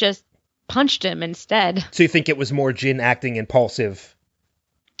Jin just punched him instead. So you think it was more Jin acting impulsive?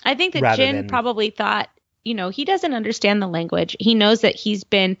 I think that Jin probably thought, he doesn't understand the language. He knows that he's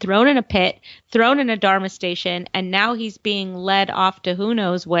been thrown in a pit, thrown in a Dharma station, and now he's being led off to who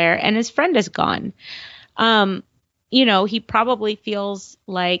knows where, and his friend is gone. He probably feels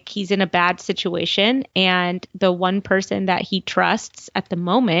like he's in a bad situation, and the one person that he trusts at the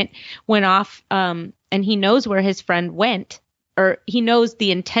moment went off, and he knows where his friend went, or he knows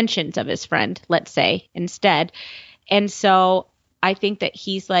the intentions of his friend, let's say, instead. And so I think that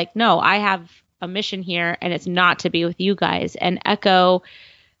he's like, "No, I have a mission here, and it's not to be with you guys." And Echo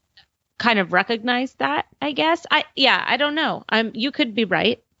kind of recognized that, I guess. I don't know. You could be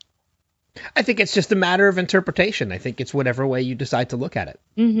right. I think it's just a matter of interpretation. I think it's whatever way you decide to look at it.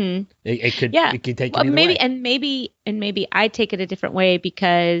 Mm-hmm. It could take either way. And maybe I take it a different way,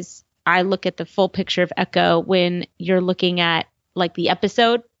 because I look at the full picture of Echo when you're looking at like the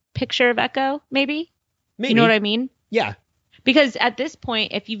episode picture of Echo, maybe? Maybe. You know what I mean? Yeah. Because at this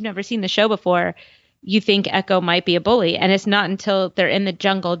point, if you've never seen the show before, you think Echo might be a bully. And it's not until they're in the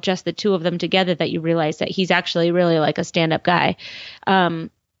jungle, just the two of them together, that you realize that he's actually really like a stand-up guy. When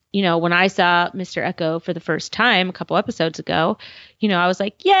I saw Mr. Echo for the first time a couple episodes ago, I was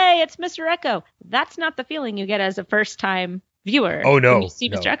like, yay, it's Mr. Echo. That's not the feeling you get as a first-time viewer. Oh, no. When you see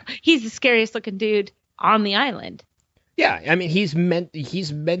Mr. Echo. He's the scariest looking dude on the island. Yeah, I mean, he's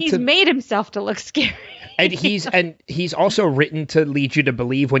made himself to look scary. and he's also written to lead you to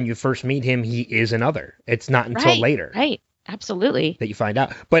believe when you first meet him he is another. It's not until later. Right. Absolutely. That you find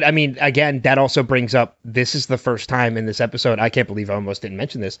out. But I mean, again, that also brings up, this is the first time in this episode, I can't believe I almost didn't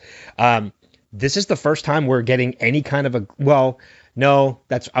mention this. This is the first time we're getting any kind of I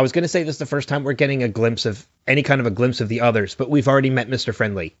was going to say this is the first time we're getting any kind of a glimpse of the others, but we've already met Mr.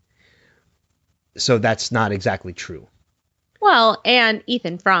 Friendly. So that's not exactly true. Well, and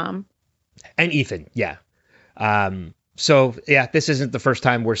Ethan Frome. And Ethan, yeah. So, yeah, this isn't the first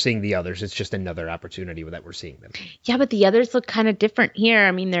time we're seeing the others. It's just another opportunity that we're seeing them. Yeah, but the others look kind of different here.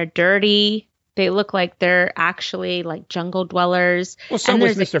 I mean, they're dirty. They look like they're actually like jungle dwellers. Well, so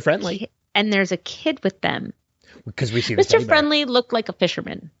was Mr. Friendly. And there's a kid with them. Because we see the Mr. Friendly looked like a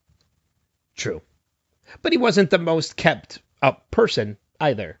fisherman. True. But he wasn't the most kept up person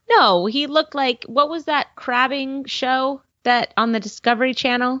either. No, he looked like, what was that crabbing show that on the Discovery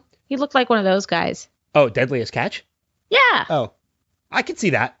Channel? He looked like one of those guys. Oh, Deadliest Catch? Yeah. Oh, I could see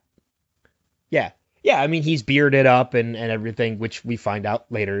that. Yeah. Yeah, I mean, he's bearded up and everything, which we find out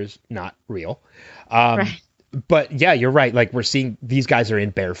later is not real. Right. But yeah, you're right. Like, we're seeing these guys are in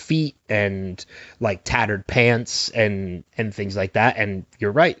bare feet and like tattered pants and things like that. And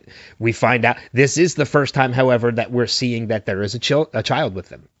you're right. We find out this is the first time, however, that we're seeing that there is a child with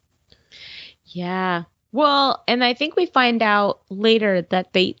them. Yeah. Well, and I think we find out later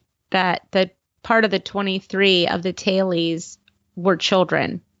that the part of the 23 of the tailies were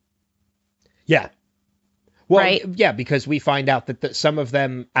children. Yeah. Well, right? Yeah, because we find out that some of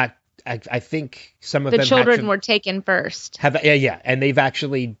them, I think some of them... The children were taken first. Yeah. And they've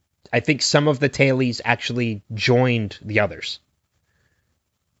actually, I think some of the tailies actually joined the others.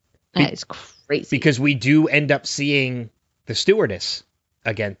 That is crazy. Because we do end up seeing the stewardess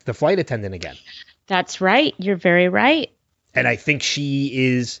again, the flight attendant again. That's right. You're very right. And I think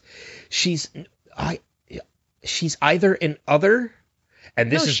she's either an other,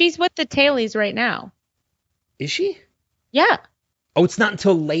 and she's with the tailies right now. Is she? Yeah. Oh, it's not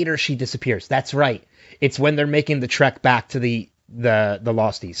until later she disappears. That's right. It's when they're making the trek back to the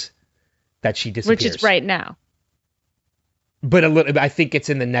Losties that she disappears. Which is right now. But I think it's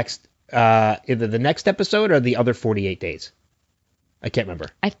in the next, either the next episode or the other 48 days. I can't remember.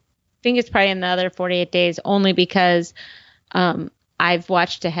 I think it's probably in the other 48 days, only because I've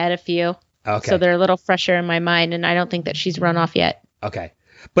watched ahead a few. Okay. So they're a little fresher in my mind, and I don't think that she's run off yet. Okay.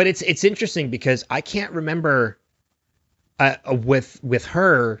 But it's interesting because I can't remember with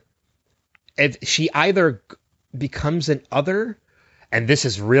her if she either becomes an other, and this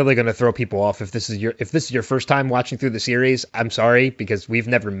is really going to throw people off if this is your first time watching through the series. I'm sorry, because we've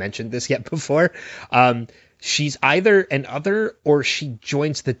never mentioned this yet before. She's either an other or she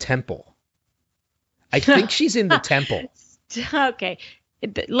joins the temple. I think she's in the temple. Okay.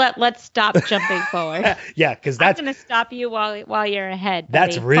 Let's stop jumping forward. Yeah, because that's I'm going to stop you while you're ahead.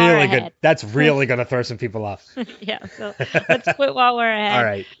 That's buddy. really good. That's really going to throw some people off. Yeah, so let's quit while we're ahead. All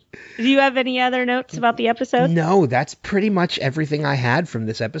right. Do you have any other notes about the episode? No, that's pretty much everything I had from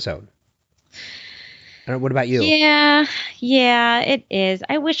this episode. What about you? Yeah, it is.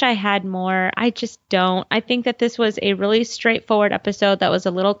 I wish I had more. I just don't. I think that this was a really straightforward episode that was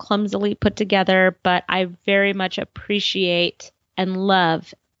a little clumsily put together, but I very much appreciate and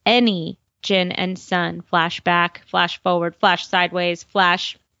love any Jin and Sun flashback, flash forward, flash sideways,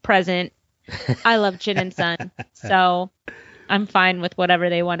 flash present. I love Jin and Sun, so I'm fine with whatever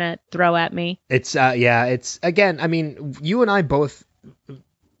they want to throw at me. It's again, I mean, you and I both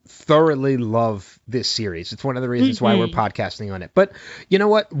thoroughly love this series. It's one of the reasons why we're podcasting on it. But you know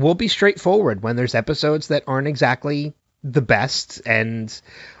what? We'll be straightforward when there's episodes that aren't exactly the best and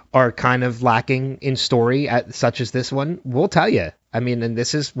are kind of lacking in story, such as this one. We'll tell you. I mean, and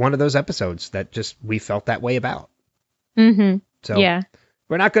this is one of those episodes that just we felt that way about. Mm-hmm. So yeah.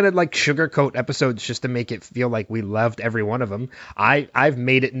 We're not going to like sugarcoat episodes just to make it feel like we loved every one of them. I've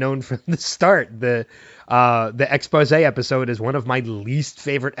made it known from the start. The expose episode is one of my least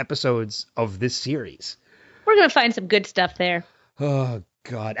favorite episodes of this series. We're going to find some good stuff there. Oh,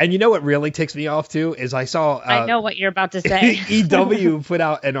 God. And you know what really ticks me off, too, is I saw... I know what you're about to say. EW put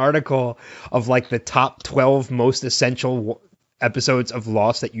out an article of like the top 12 most essential episodes of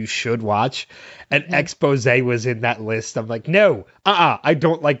Lost that you should watch, and Expose was in that list. I'm like, no, I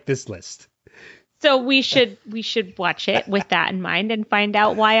don't like this list. So we should watch it with that in mind and find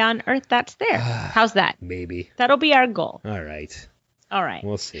out why on earth that's there. How's that? Maybe. That'll be our goal. All right. All right.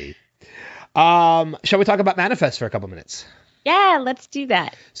 We'll see. Shall we talk about Manifest for a couple minutes? Yeah, let's do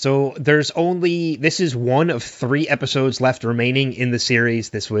that. So this is one of 3 episodes left remaining in the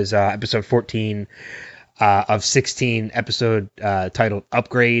series. This was episode 14 of 16, episode titled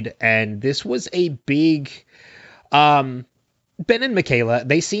Upgrade. And this was a big... Ben and Michaela,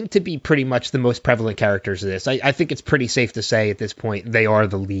 they seem to be pretty much the most prevalent characters of this. I think it's pretty safe to say at this point they are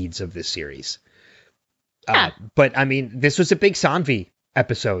the leads of this series. Yeah. But, I mean, this was a big Sanvi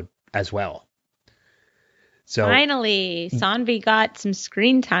episode as well. So finally, Sanvi got some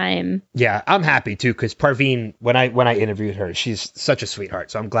screen time. Yeah, I'm happy, too, because Parveen, when I interviewed her, she's such a sweetheart,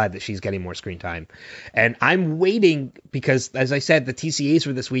 so I'm glad that she's getting more screen time. And I'm waiting because, as I said, the TCAs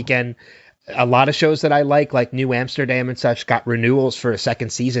were this weekend. A lot of shows that I like New Amsterdam and such, got renewals for a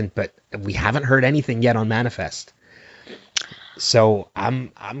second season, but we haven't heard anything yet on Manifest. So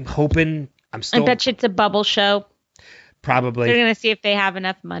I'm hoping. I bet you it's a bubble show. Probably. They're going to see if they have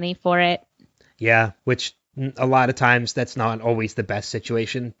enough money for it. Yeah, which a lot of times that's not always the best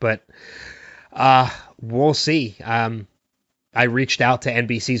situation, but we'll see. I reached out to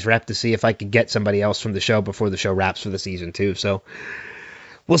NBC's rep to see if I could get somebody else from the show before the show wraps for the season too. So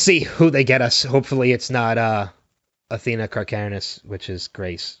we'll see who they get us. Hopefully it's not Athena Karkanis, which is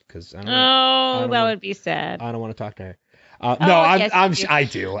Grace, because that would be sad. I don't want to talk to her. I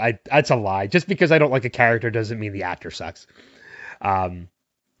do. That's a lie. Just because I don't like a character doesn't mean the actor sucks.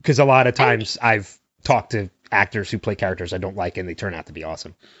 Because a lot of times I've talked to actors who play characters I don't like, and they turn out to be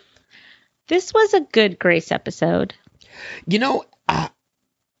awesome. This was a good Grace episode.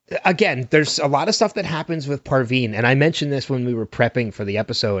 Again, there's a lot of stuff that happens with Parveen, and I mentioned this when we were prepping for the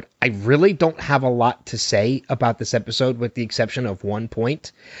episode. I really don't have a lot to say about this episode, with the exception of one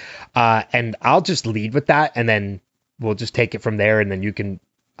point. And I'll just lead with that, and then we'll just take it from there, and then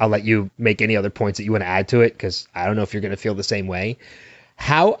I'll let you make any other points that you want to add to it, because I don't know if you're going to feel the same way.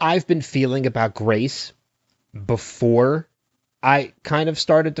 How I've been feeling about Grace before I kind of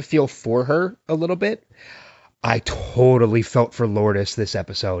started to feel for her a little bit, I totally felt for Lourdes this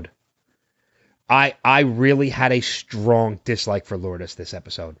episode. I really had a strong dislike for Lourdes this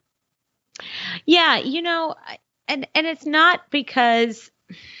episode. Yeah, and it's not because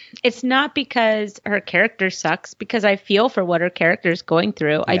her character sucks, because I feel for what her character is going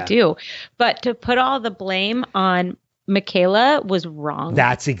through. Yeah. I do. But to put all the blame on Michaela was wrong.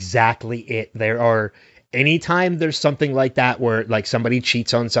 That's exactly it. Anytime there's something like that where like somebody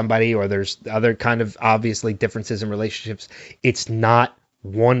cheats on somebody, or there's other kind of obviously differences in relationships, it's not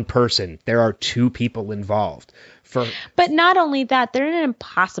one person. There are 2 people involved. But not only that, they're in an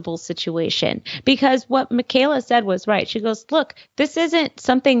impossible situation, because what Michaela said was right. She goes, look, this isn't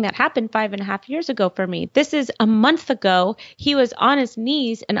something that happened 5.5 years ago for me. This is a month ago. He was on his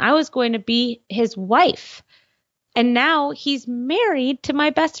knees and I was going to be his wife. And now he's married to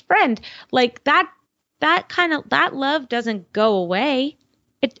my best friend. Like that love doesn't go away.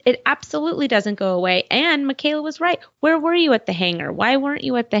 It absolutely doesn't go away. And Michaela was right. Where were you at the hangar? Why weren't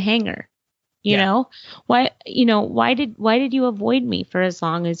you at the hangar? You know, why did you avoid me for as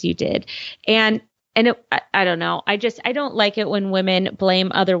long as you did? And I don't know. I don't like it when women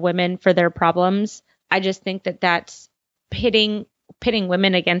blame other women for their problems. I just think that that's pitting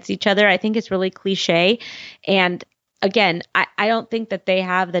women against each other. I think it's really cliche. And again, I don't think that they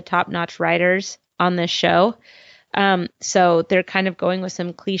have the top-notch writers on this show. So they're kind of going with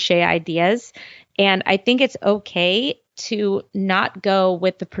some cliche ideas. And I think it's okay to not go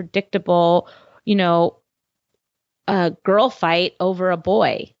with the predictable, girl fight over a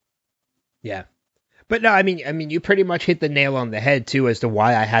boy. Yeah. But no, I mean, you pretty much hit the nail on the head too, as to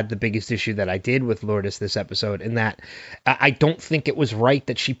why I had the biggest issue that I did with Lourdes this episode, in that I don't think it was right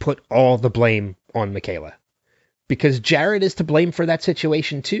that she put all the blame on Michaela, because Jared is to blame for that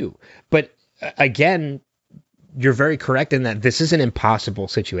situation too. But again, you're very correct in that this is an impossible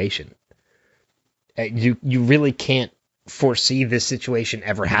situation. You really can't foresee this situation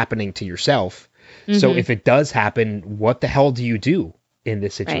ever happening to yourself. Mm-hmm. So if it does happen, what the hell do you do in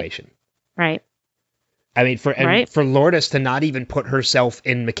this situation? Right. I mean, for Lourdes to not even put herself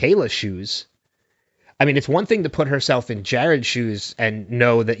in Michaela's shoes. I mean, it's one thing to put herself in Jared's shoes and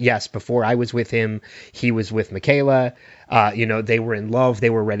know that, yes, before I was with him, he was with Michaela. They were in love.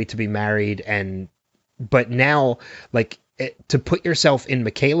 They were ready to be married. But now, to put yourself in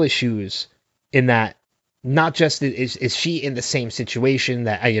Michaela's shoes, in that, not just is she in the same situation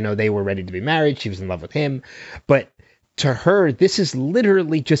that, they were ready to be married, she was in love with him, but to her, this has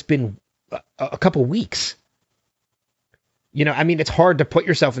literally just been a couple weeks. You know, I mean, it's hard to put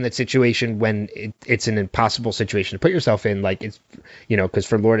yourself in that situation when it's an impossible situation to put yourself in. Like, it's, you know, because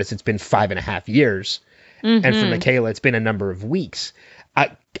for Lourdes, it's been 5.5 years. And for Michaela, it's been a number of weeks.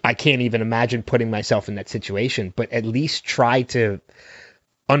 I can't even imagine putting myself in that situation, but at least try to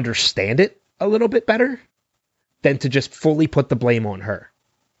understand it a little bit better than to just fully put the blame on her.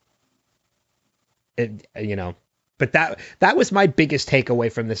 You know, but that was my biggest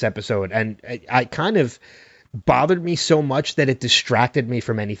takeaway from this episode. And I kind of bothered me so much that it distracted me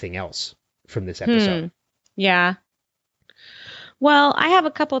from anything else from this episode. Yeah. Well, I have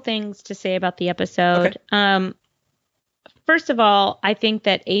a couple things to say about the episode. Okay. First of all, I think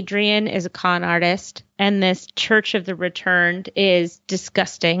that Adrian is a con artist, and this Church of the Returned is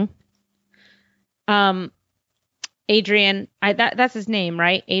disgusting. Adrian, that's his name,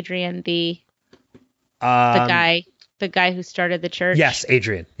 right? Adrian, the guy who started the church. Yes,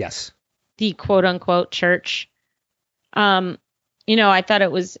 Adrian. Yes. The quote unquote church. You know, I thought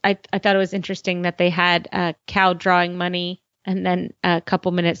it was interesting that they had Cal drawing money, and then a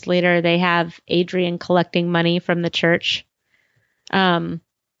couple minutes later they have Adrian collecting money from the church. Because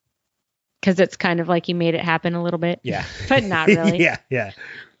it's kind of like he made it happen a little bit. Yeah. But not really. Yeah.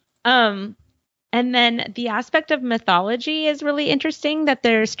 And then the aspect of mythology is really interesting that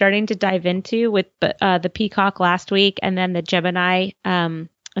they're starting to dive into with the peacock last week, and then the Gemini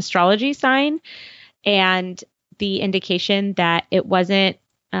astrology sign, and the indication that it wasn't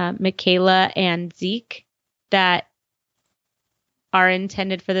Michaela and Zeke that are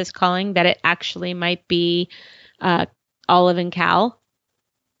intended for this calling, that it actually might be Olive and Cal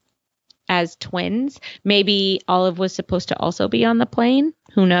as twins. Maybe Olive was supposed to also be on the plane.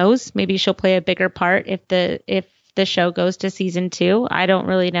 Who knows? Maybe she'll play a bigger part if the show goes to season 2. I don't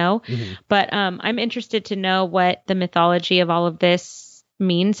really know. Mm-hmm. But I'm interested to know what the mythology of all of this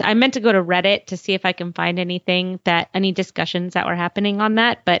means. I meant to go to Reddit to see if I can find any discussions that were happening on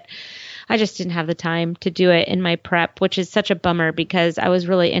that, but I just didn't have the time to do it in my prep, which is such a bummer because I was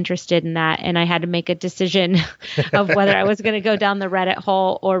really interested in that, and I had to make a decision of whether I was going to go down the Reddit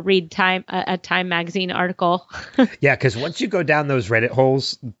hole or read a Time magazine article. Yeah, because once you go down those Reddit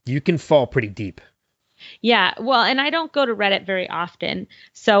holes, you can fall pretty deep. Yeah, well, and I don't go to Reddit very often.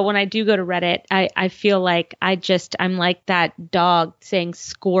 So when I do go to Reddit, I feel like I'm like that dog saying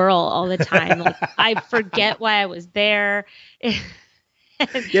squirrel all the time. Like I forget why I was there.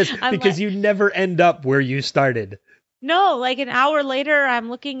 Yes, because you never end up where you started. No, like an hour later, I'm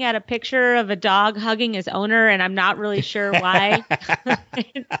looking at a picture of a dog hugging his owner, and I'm not really sure why.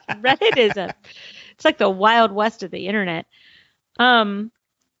 Reddit it's like the Wild West of the internet.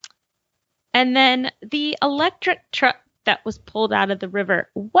 And then the electric truck that was pulled out of the river.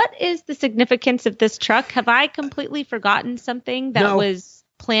 What is the significance of this truck? Have I completely forgotten something that was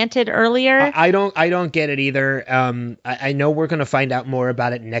planted earlier? I don't get it either. I know we're going to find out more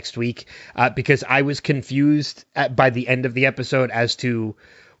about it next week because I was confused by the end of the episode as to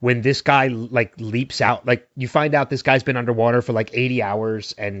when this guy like leaps out. Like you find out this guy's been underwater for like 80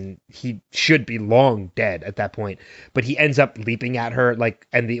 hours and he should be long dead at that point, but he ends up leaping at her. Like,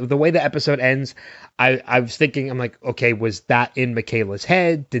 and the way the episode ends, I was thinking, I'm like, okay, was that in Michaela's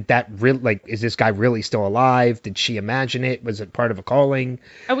head? Did that really, like, is this guy really still alive? Did she imagine it? Was it part of a calling?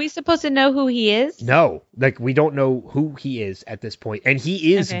 Are we supposed to know who he is? No, like we don't know who he is at this point, and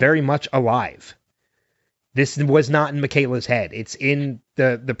he is very much alive. This was not in Michaela's head. It's in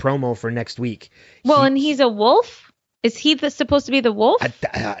the promo for next week. Well, and he's a wolf? Is he supposed to be the wolf?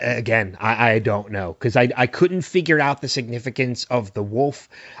 Again, I don't know, because I couldn't figure out the significance of the wolf.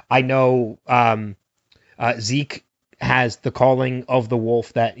 I know Zeke has the calling of the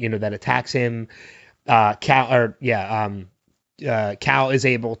wolf that attacks him. Cal is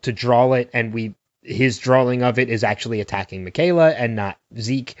able to draw it, and his drawing of it is actually attacking Michaela and not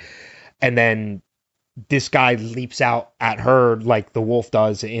Zeke. And then this guy leaps out at her like the wolf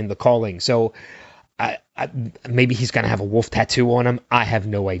does in the calling. So maybe he's going to have a wolf tattoo on him. I have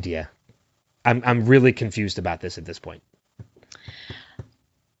no idea. I'm really confused about this at this point.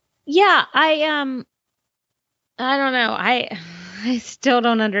 Yeah, I don't know. I still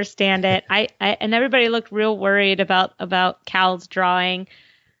don't understand it. And everybody looked real worried about Cal's drawing.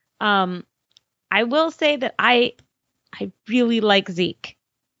 I will say that I really like Zeke,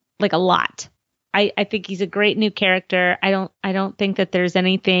 like a lot. I think he's a great new character. I don't think that there's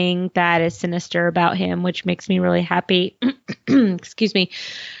anything that is sinister about him, which makes me really happy. Excuse me.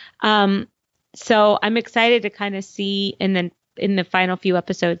 So I'm excited to kind of see, and then in the final few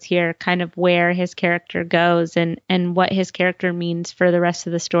episodes here, kind of where his character goes and what his character means for the rest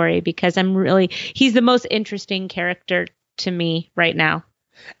of the story, because he's the most interesting character to me right now.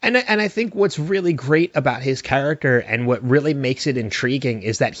 And I think what's really great about his character and what really makes it intriguing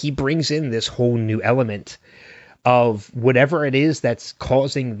is that he brings in this whole new element of whatever it is that's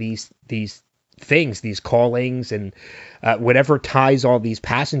causing these things, these callings, and whatever ties all these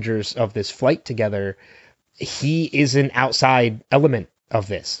passengers of this flight together. He is an outside element of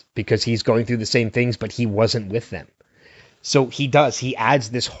this because he's going through the same things, but he wasn't with them. So he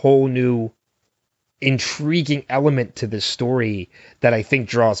adds this whole new intriguing element to this story that I think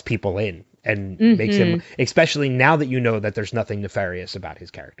draws people in and makes him, especially now that you know that there's nothing nefarious about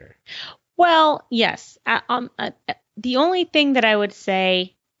his character. Well, yes. The only thing that I would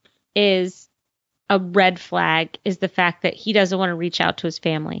say is a red flag is the fact that he doesn't want to reach out to his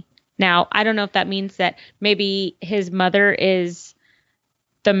family. Now, I don't know if that means that maybe his mother is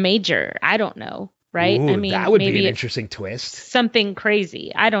the major. I don't know, right? Ooh, I mean, that would maybe be an interesting twist. Something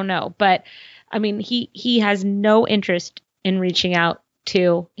crazy. I don't know. But I mean, he has no interest in reaching out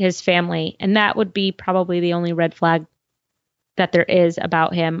to his family. And that would be probably the only red flag that there is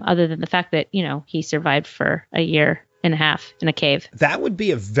about him, other than the fact that, you know, he survived for a year and a half in a cave. That would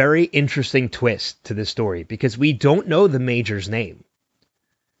be a very interesting twist to this story because we don't know the major's name.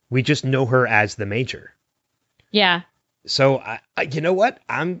 We just know her as the major. Yeah. So, you know what?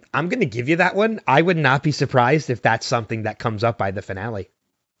 I'm going to give you that one. I would not be surprised if that's something that comes up by the finale.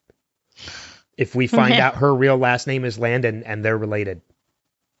 If we find out her real last name is Landon and they're related.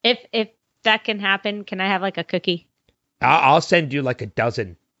 If that can happen, can I have like a cookie? I'll send you like a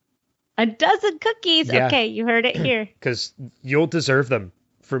dozen. A dozen cookies? Yeah. Okay, you heard it here. Because you'll deserve them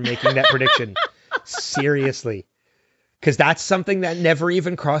for making that prediction. Seriously. Because that's something that never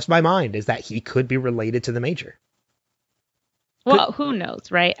even crossed my mind, is that he could be related to the major. Well, who knows,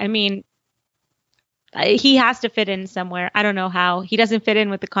 right? I mean, he has to fit in somewhere. I don't know how. He doesn't fit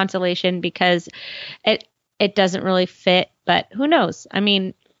in with the constellation because it doesn't really fit, but who knows? I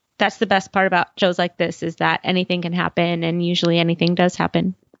mean, that's the best part about shows like this is that anything can happen, and usually anything does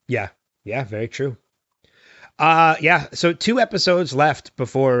happen. Yeah. Yeah, very true. So 2 episodes left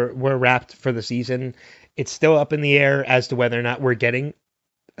before we're wrapped for the season. It's still up in the air as to whether or not we're getting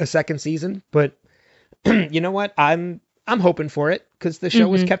a second season, but you know what? I'm hoping for it because the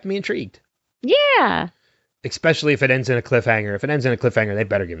show has kept me intrigued. Yeah. Especially if it ends in a cliffhanger. If it ends in a cliffhanger, they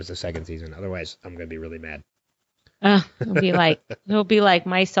better give us a second season. Otherwise, I'm going to be really mad. It'll be like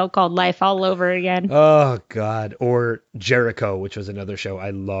My So-Called Life all over again. Oh, God. Or Jericho, which was another show I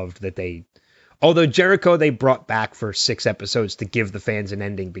loved that although Jericho, they brought back for 6 episodes to give the fans an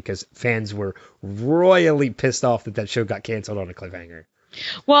ending because fans were royally pissed off that show got canceled on a cliffhanger.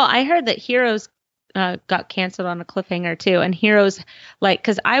 Well, I heard that Heroes got canceled on a cliffhanger too. And Heroes,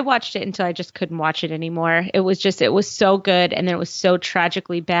 because I watched it until I just couldn't watch it anymore. It was so good. And then it was so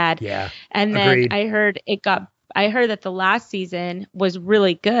tragically bad. Yeah. And then agreed. I heard that the last season was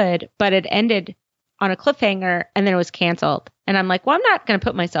really good, but it ended on a cliffhanger and then it was canceled. And I'm like, well, I'm not going to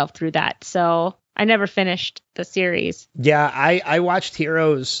put myself through that. So I never finished the series. Yeah, I watched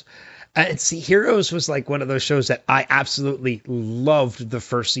Heroes. And see, Heroes was like one of those shows that I absolutely loved the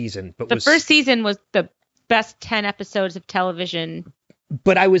first season. But first season was the best 10 episodes of television.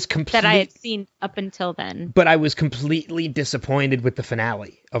 But I was that I had seen up until then. But I was completely disappointed with the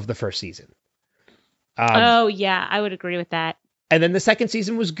finale of the first season. Yeah, I would agree with that. And then the second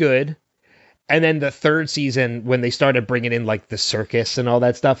season was good. And then the third season, when they started bringing in like the circus and all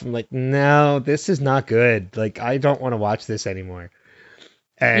that stuff, I'm like, no, this is not good. Like, I don't want to watch this anymore.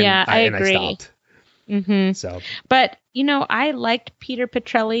 And I agree. I stopped. Mm-hmm. So, but I liked Peter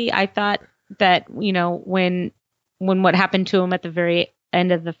Petrelli. I thought that when what happened to him at the very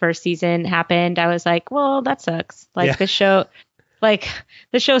end of the first season happened, I was like, well, that sucks. The show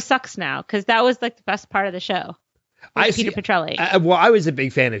sucks now because that was like the best part of the show. Peter Petrelli. I was a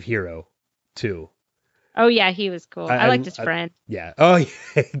big fan of Hero too. Oh yeah, he was cool. I liked his friend. Yeah. Oh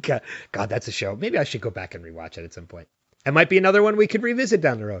yeah. God, that's a show. Maybe I should go back and rewatch it at some point. It might be another one we could revisit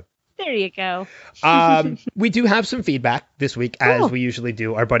down the road. There you go. We do have some feedback this week, as we usually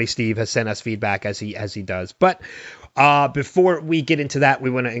do. Our buddy Steve has sent us feedback as he does. But before we get into that, we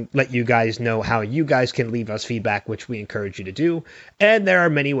want to let you guys know how you guys can leave us feedback, which we encourage you to do. And there are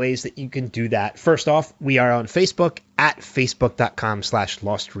many ways that you can do that. First off, we are on Facebook at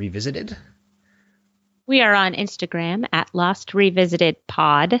facebook.com/Lost Revisited. We are on Instagram at Lost Revisited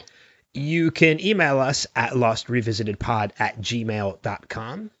Pod. You can email us at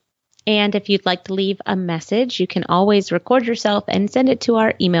lostrevisited.pod@gmail.com. And if you'd like to leave a message, you can always record yourself and send it to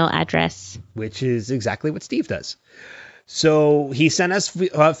our email address, which is exactly what Steve does. So he sent us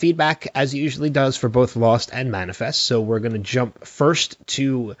feedback, as he usually does, for both Lost and Manifest. So we're going to jump first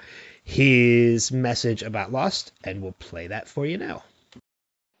to his message about Lost, and we'll play that for you now.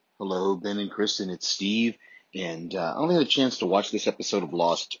 Hello, Ben and Kristen. It's Steve, and I only had a chance to watch this episode of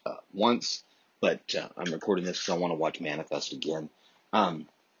Lost once, but I'm recording this because I want to watch Manifest again. I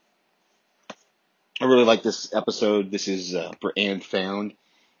really like this episode. This is for And Found,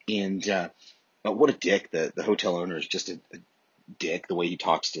 and what a dick. The hotel owner is just a dick, the way he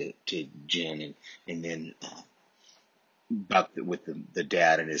talks to Jen, and then about with the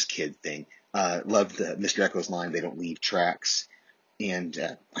dad and his kid thing. Loved Mr. Echo's line, they don't leave tracks.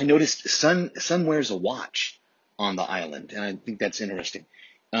 And I noticed Sun wears a watch on the island, and I think that's interesting.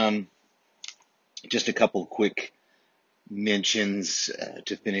 Just a couple quick mentions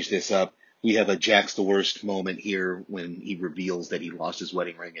to finish this up. We have a Jack's the Worst moment here when he reveals that he lost his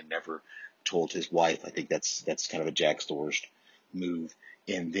wedding ring and never told his wife. I think that's kind of a Jack's the Worst move.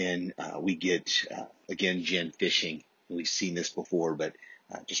 And then we get, again, Jen fishing. We've seen this before, but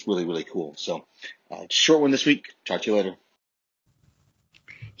just really, really cool. So short one this week. Talk to you later.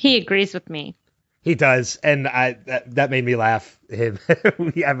 He agrees with me. He does, and that made me laugh. Him,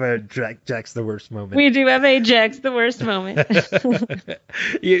 we have a Jack's the Worst moment. We do have a Jack's the Worst moment.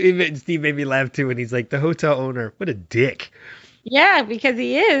 Steve made me laugh too when he's like, the hotel owner, what a dick. Yeah, because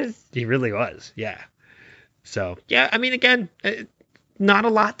he is. He really was, yeah. So, yeah, I mean, again, not a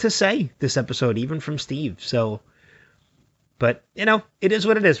lot to say this episode, even from Steve. So, but, you know, it is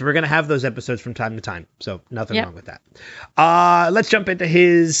what it is. We're going to have those episodes from time to time. So, nothing wrong with that. Let's jump into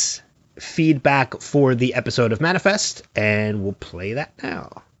his feedback for the episode of Manifest, and we'll play that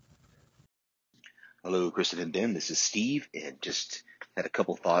now. Hello, Kristen and Ben. This is Steve, and just had a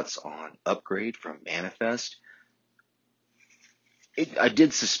couple thoughts on Upgrade from Manifest. I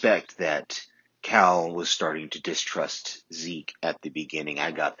did suspect that Cal was starting to distrust Zeke at the beginning.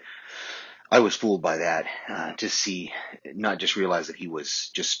 I was fooled by that, to see, not just realize that he was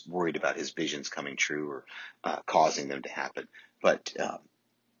just worried about his visions coming true or causing them to happen, but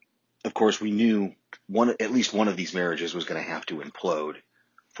of course, we knew at least one of these marriages was going to have to implode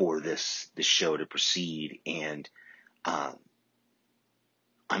for this show to proceed, and I'm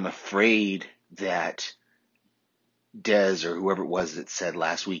afraid that Des or whoever it was that said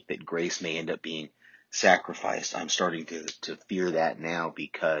last week that Grace may end up being sacrificed. I'm starting to fear that now,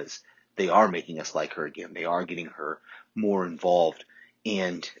 because they are making us like her again. They are getting her more involved,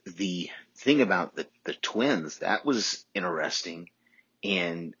 and the thing about the twins, that was interesting.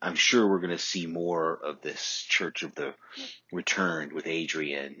 And I'm sure we're going to see more of this Church of the Returned with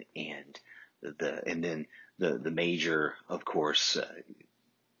Adrian and then the Major, of course,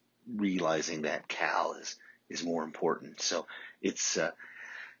 realizing that Cal is more important. So it's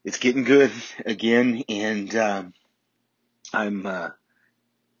getting good again, and I'm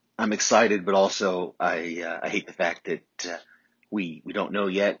excited, but also I hate the fact that we don't know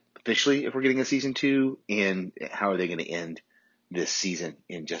yet officially if we're getting a season 2, and how are they going to end this season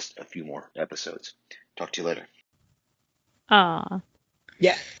in just a few more episodes. Talk to you later. Aw.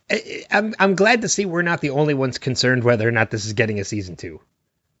 Yeah, I'm glad to see we're not the only ones concerned whether or not this is getting a season 2.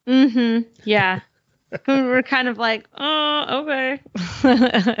 Mm-hmm. Yeah. We're kind of like, oh, okay.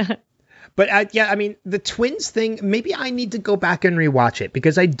 But yeah, I mean, the twins thing, maybe I need to go back and rewatch it,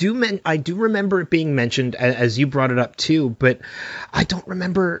 because I do remember it being mentioned, as you brought it up too, but I don't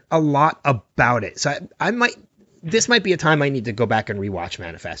remember a lot about it. So this might be a time I need to go back and rewatch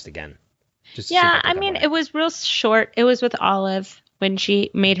Manifest again. I mean, it was real short. It was with Olive when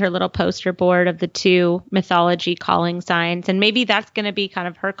she made her little poster board of the 2 mythology calling signs, and maybe that's going to be kind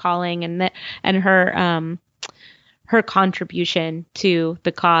of her calling, and her contribution to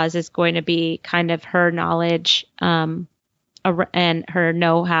the cause is going to be kind of her knowledge and her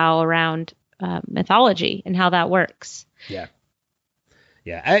know-how around mythology and how that works. Yeah.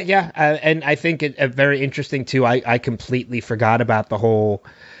 Yeah, and I think it very interesting too. I completely forgot about the whole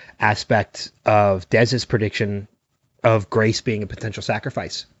aspect of Dez's prediction of Grace being a potential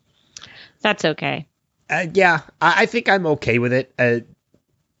sacrifice. That's okay. Yeah, I think I'm okay with it,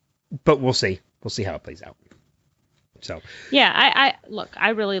 but we'll see. We'll see how it plays out. So yeah, I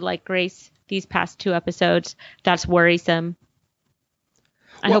really like Grace these past 2 episodes. That's worrisome.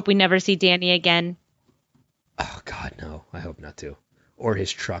 I hope we never see Danny again. Oh God, no! I hope not too. Or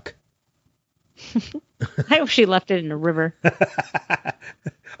his truck. I hope she left it in a river.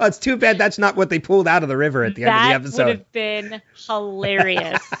 Oh, it's too bad that's not what they pulled out of the river at the end of the episode. That would have been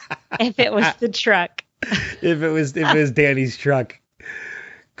hilarious if it was the truck. If it was Danny's truck.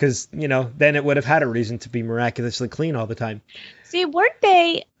 Because, then it would have had a reason to be miraculously clean all the time. See, weren't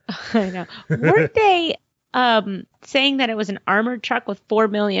they saying that it was an armored truck with $4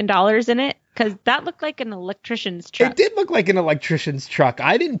 million in it? Because that looked like an electrician's truck. It did look like an electrician's truck.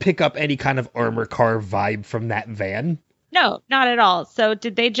 I didn't pick up any kind of armor car vibe from that van. No, not at all. So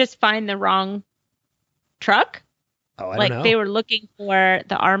did they just find the wrong truck? Oh, I like don't know. they were looking for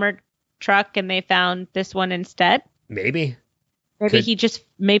the armored truck and they found this one instead? Maybe. Maybe he just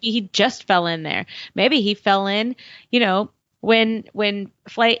fell in there. Maybe he fell in, when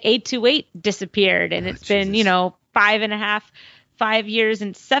flight 828 disappeared and it's been, 5 years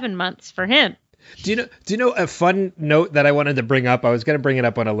and 7 months for him. Do you know a fun note that I wanted to bring up? I was going to bring it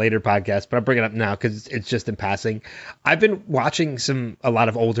up on a later podcast, but I'll bring it up now because it's just in passing. I've been watching a lot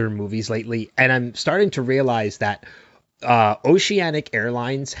of older movies lately, and I'm starting to realize that Oceanic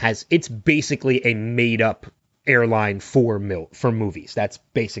Airlines it's basically a made up airline for movies. That's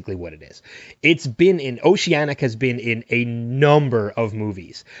basically what it is. Oceanic has been in a number of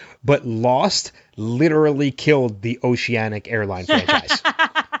movies, but Lost literally killed the Oceanic Airline franchise.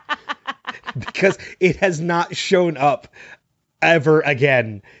 Because it has not shown up ever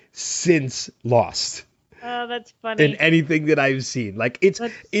again since Lost. Oh, that's funny. In anything that I've seen. Like it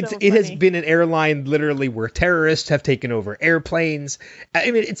has funny. been an airline literally where terrorists have taken over airplanes. I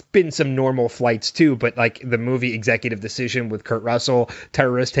mean, it's been some normal flights too, but like the movie Executive Decision with Kurt Russell,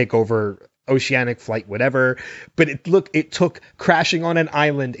 terrorists take over Oceanic flight, whatever. But it took crashing on an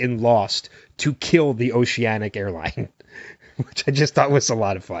island in Lost to kill the Oceanic airline, which I just thought was a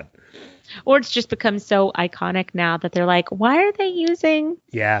lot of fun. Or it's just become so iconic now that they're like, why are they using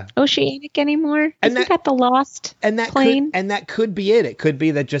Oceanic anymore? Isn't that the Lost plane? That could be it. It could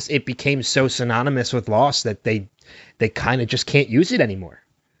be that just it became so synonymous with Lost that they kind of just can't use it anymore.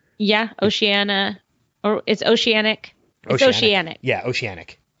 Yeah, Oceana. Or it's Oceanic. It's Oceanic. Yeah,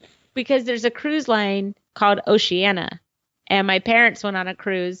 Oceanic. Because there's a cruise line called Oceana. And my parents went on a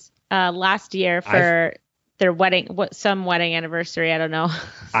cruise last year for their some wedding anniversary. I don't know.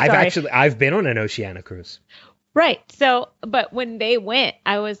 I've been on an Oceana cruise. Right. So, but when they went,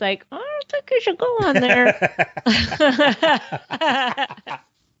 I was like, oh, I think you should go on there.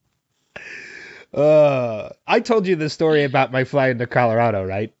 I told you the story about my flight into Colorado,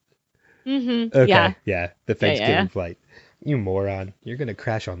 right? Mm-hmm. Okay. Yeah. The Thanksgiving flight. You moron. You're going to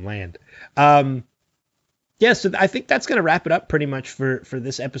crash on land. So I think that's going to wrap it up pretty much for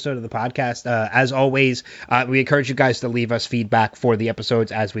this episode of the podcast. As always, we encourage you guys to leave us feedback for the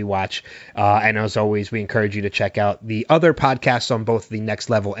episodes as we watch. And as always, we encourage you to check out the other podcasts on both the Next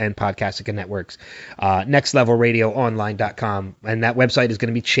Level and Podcastica networks, nextlevelradioonline.com. And that website is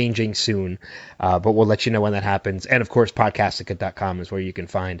going to be changing soon, but we'll let you know when that happens. And of course, podcastica.com is where you can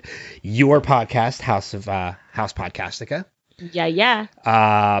find your podcast, House Podcastica. Yeah.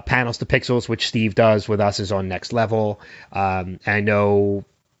 Panels to Pixels, which Steve does with us, is on Next Level. I know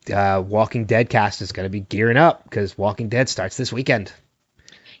Walking Dead cast is going to be gearing up because Walking Dead starts this weekend.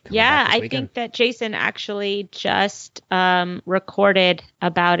 I think that Jason actually just recorded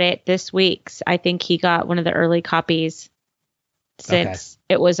about it this week. I think he got one of the early copies since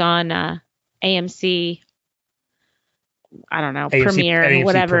it was on AMC. I don't know, AMC, Premiere,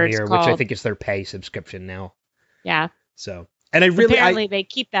 whatever Premiere, it's called. which I think is their pay subscription now. Yeah. So, and apparently they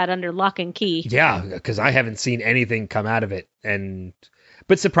keep that under lock and key. Yeah, because I haven't seen anything come out of it,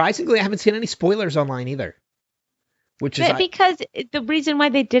 but surprisingly, I haven't seen any spoilers online either. Because the reason why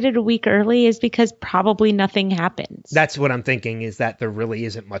they did it a week early is because probably nothing happens. That's what I'm thinking, is that there really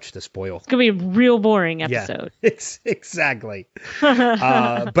isn't much to spoil. It's gonna be a real boring episode. Yeah, exactly.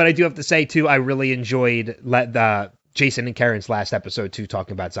 But I do have to say too, I really enjoyed Jason and Karen's last episode too,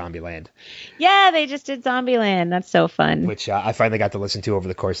 talking about Zombieland. Yeah, they just did Zombieland. That's so fun. Which I finally got to listen to over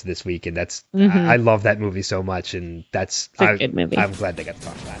the course of this week, and that's I love that movie so much, and it's a good movie. I'm glad they got to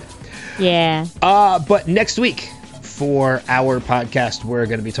talk about it. Yeah. But next week for our podcast, we're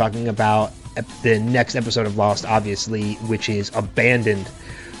going to be talking about the next episode of Lost, obviously, which is Abandoned.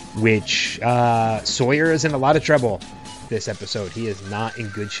 Which Sawyer is in a lot of trouble this episode. He is not in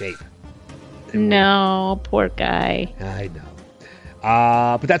good shape. No, poor guy. I know.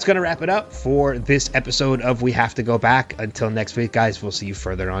 But that's going to wrap it up for this episode of We Have to Go Back. Until next week, guys, we'll see you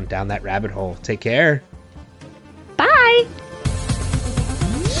further on down that rabbit hole. Take care. Bye.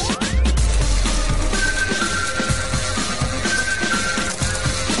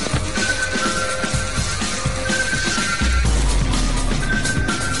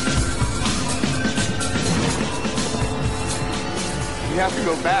 We have to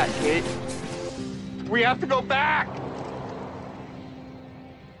go back, Kate. We have to go back!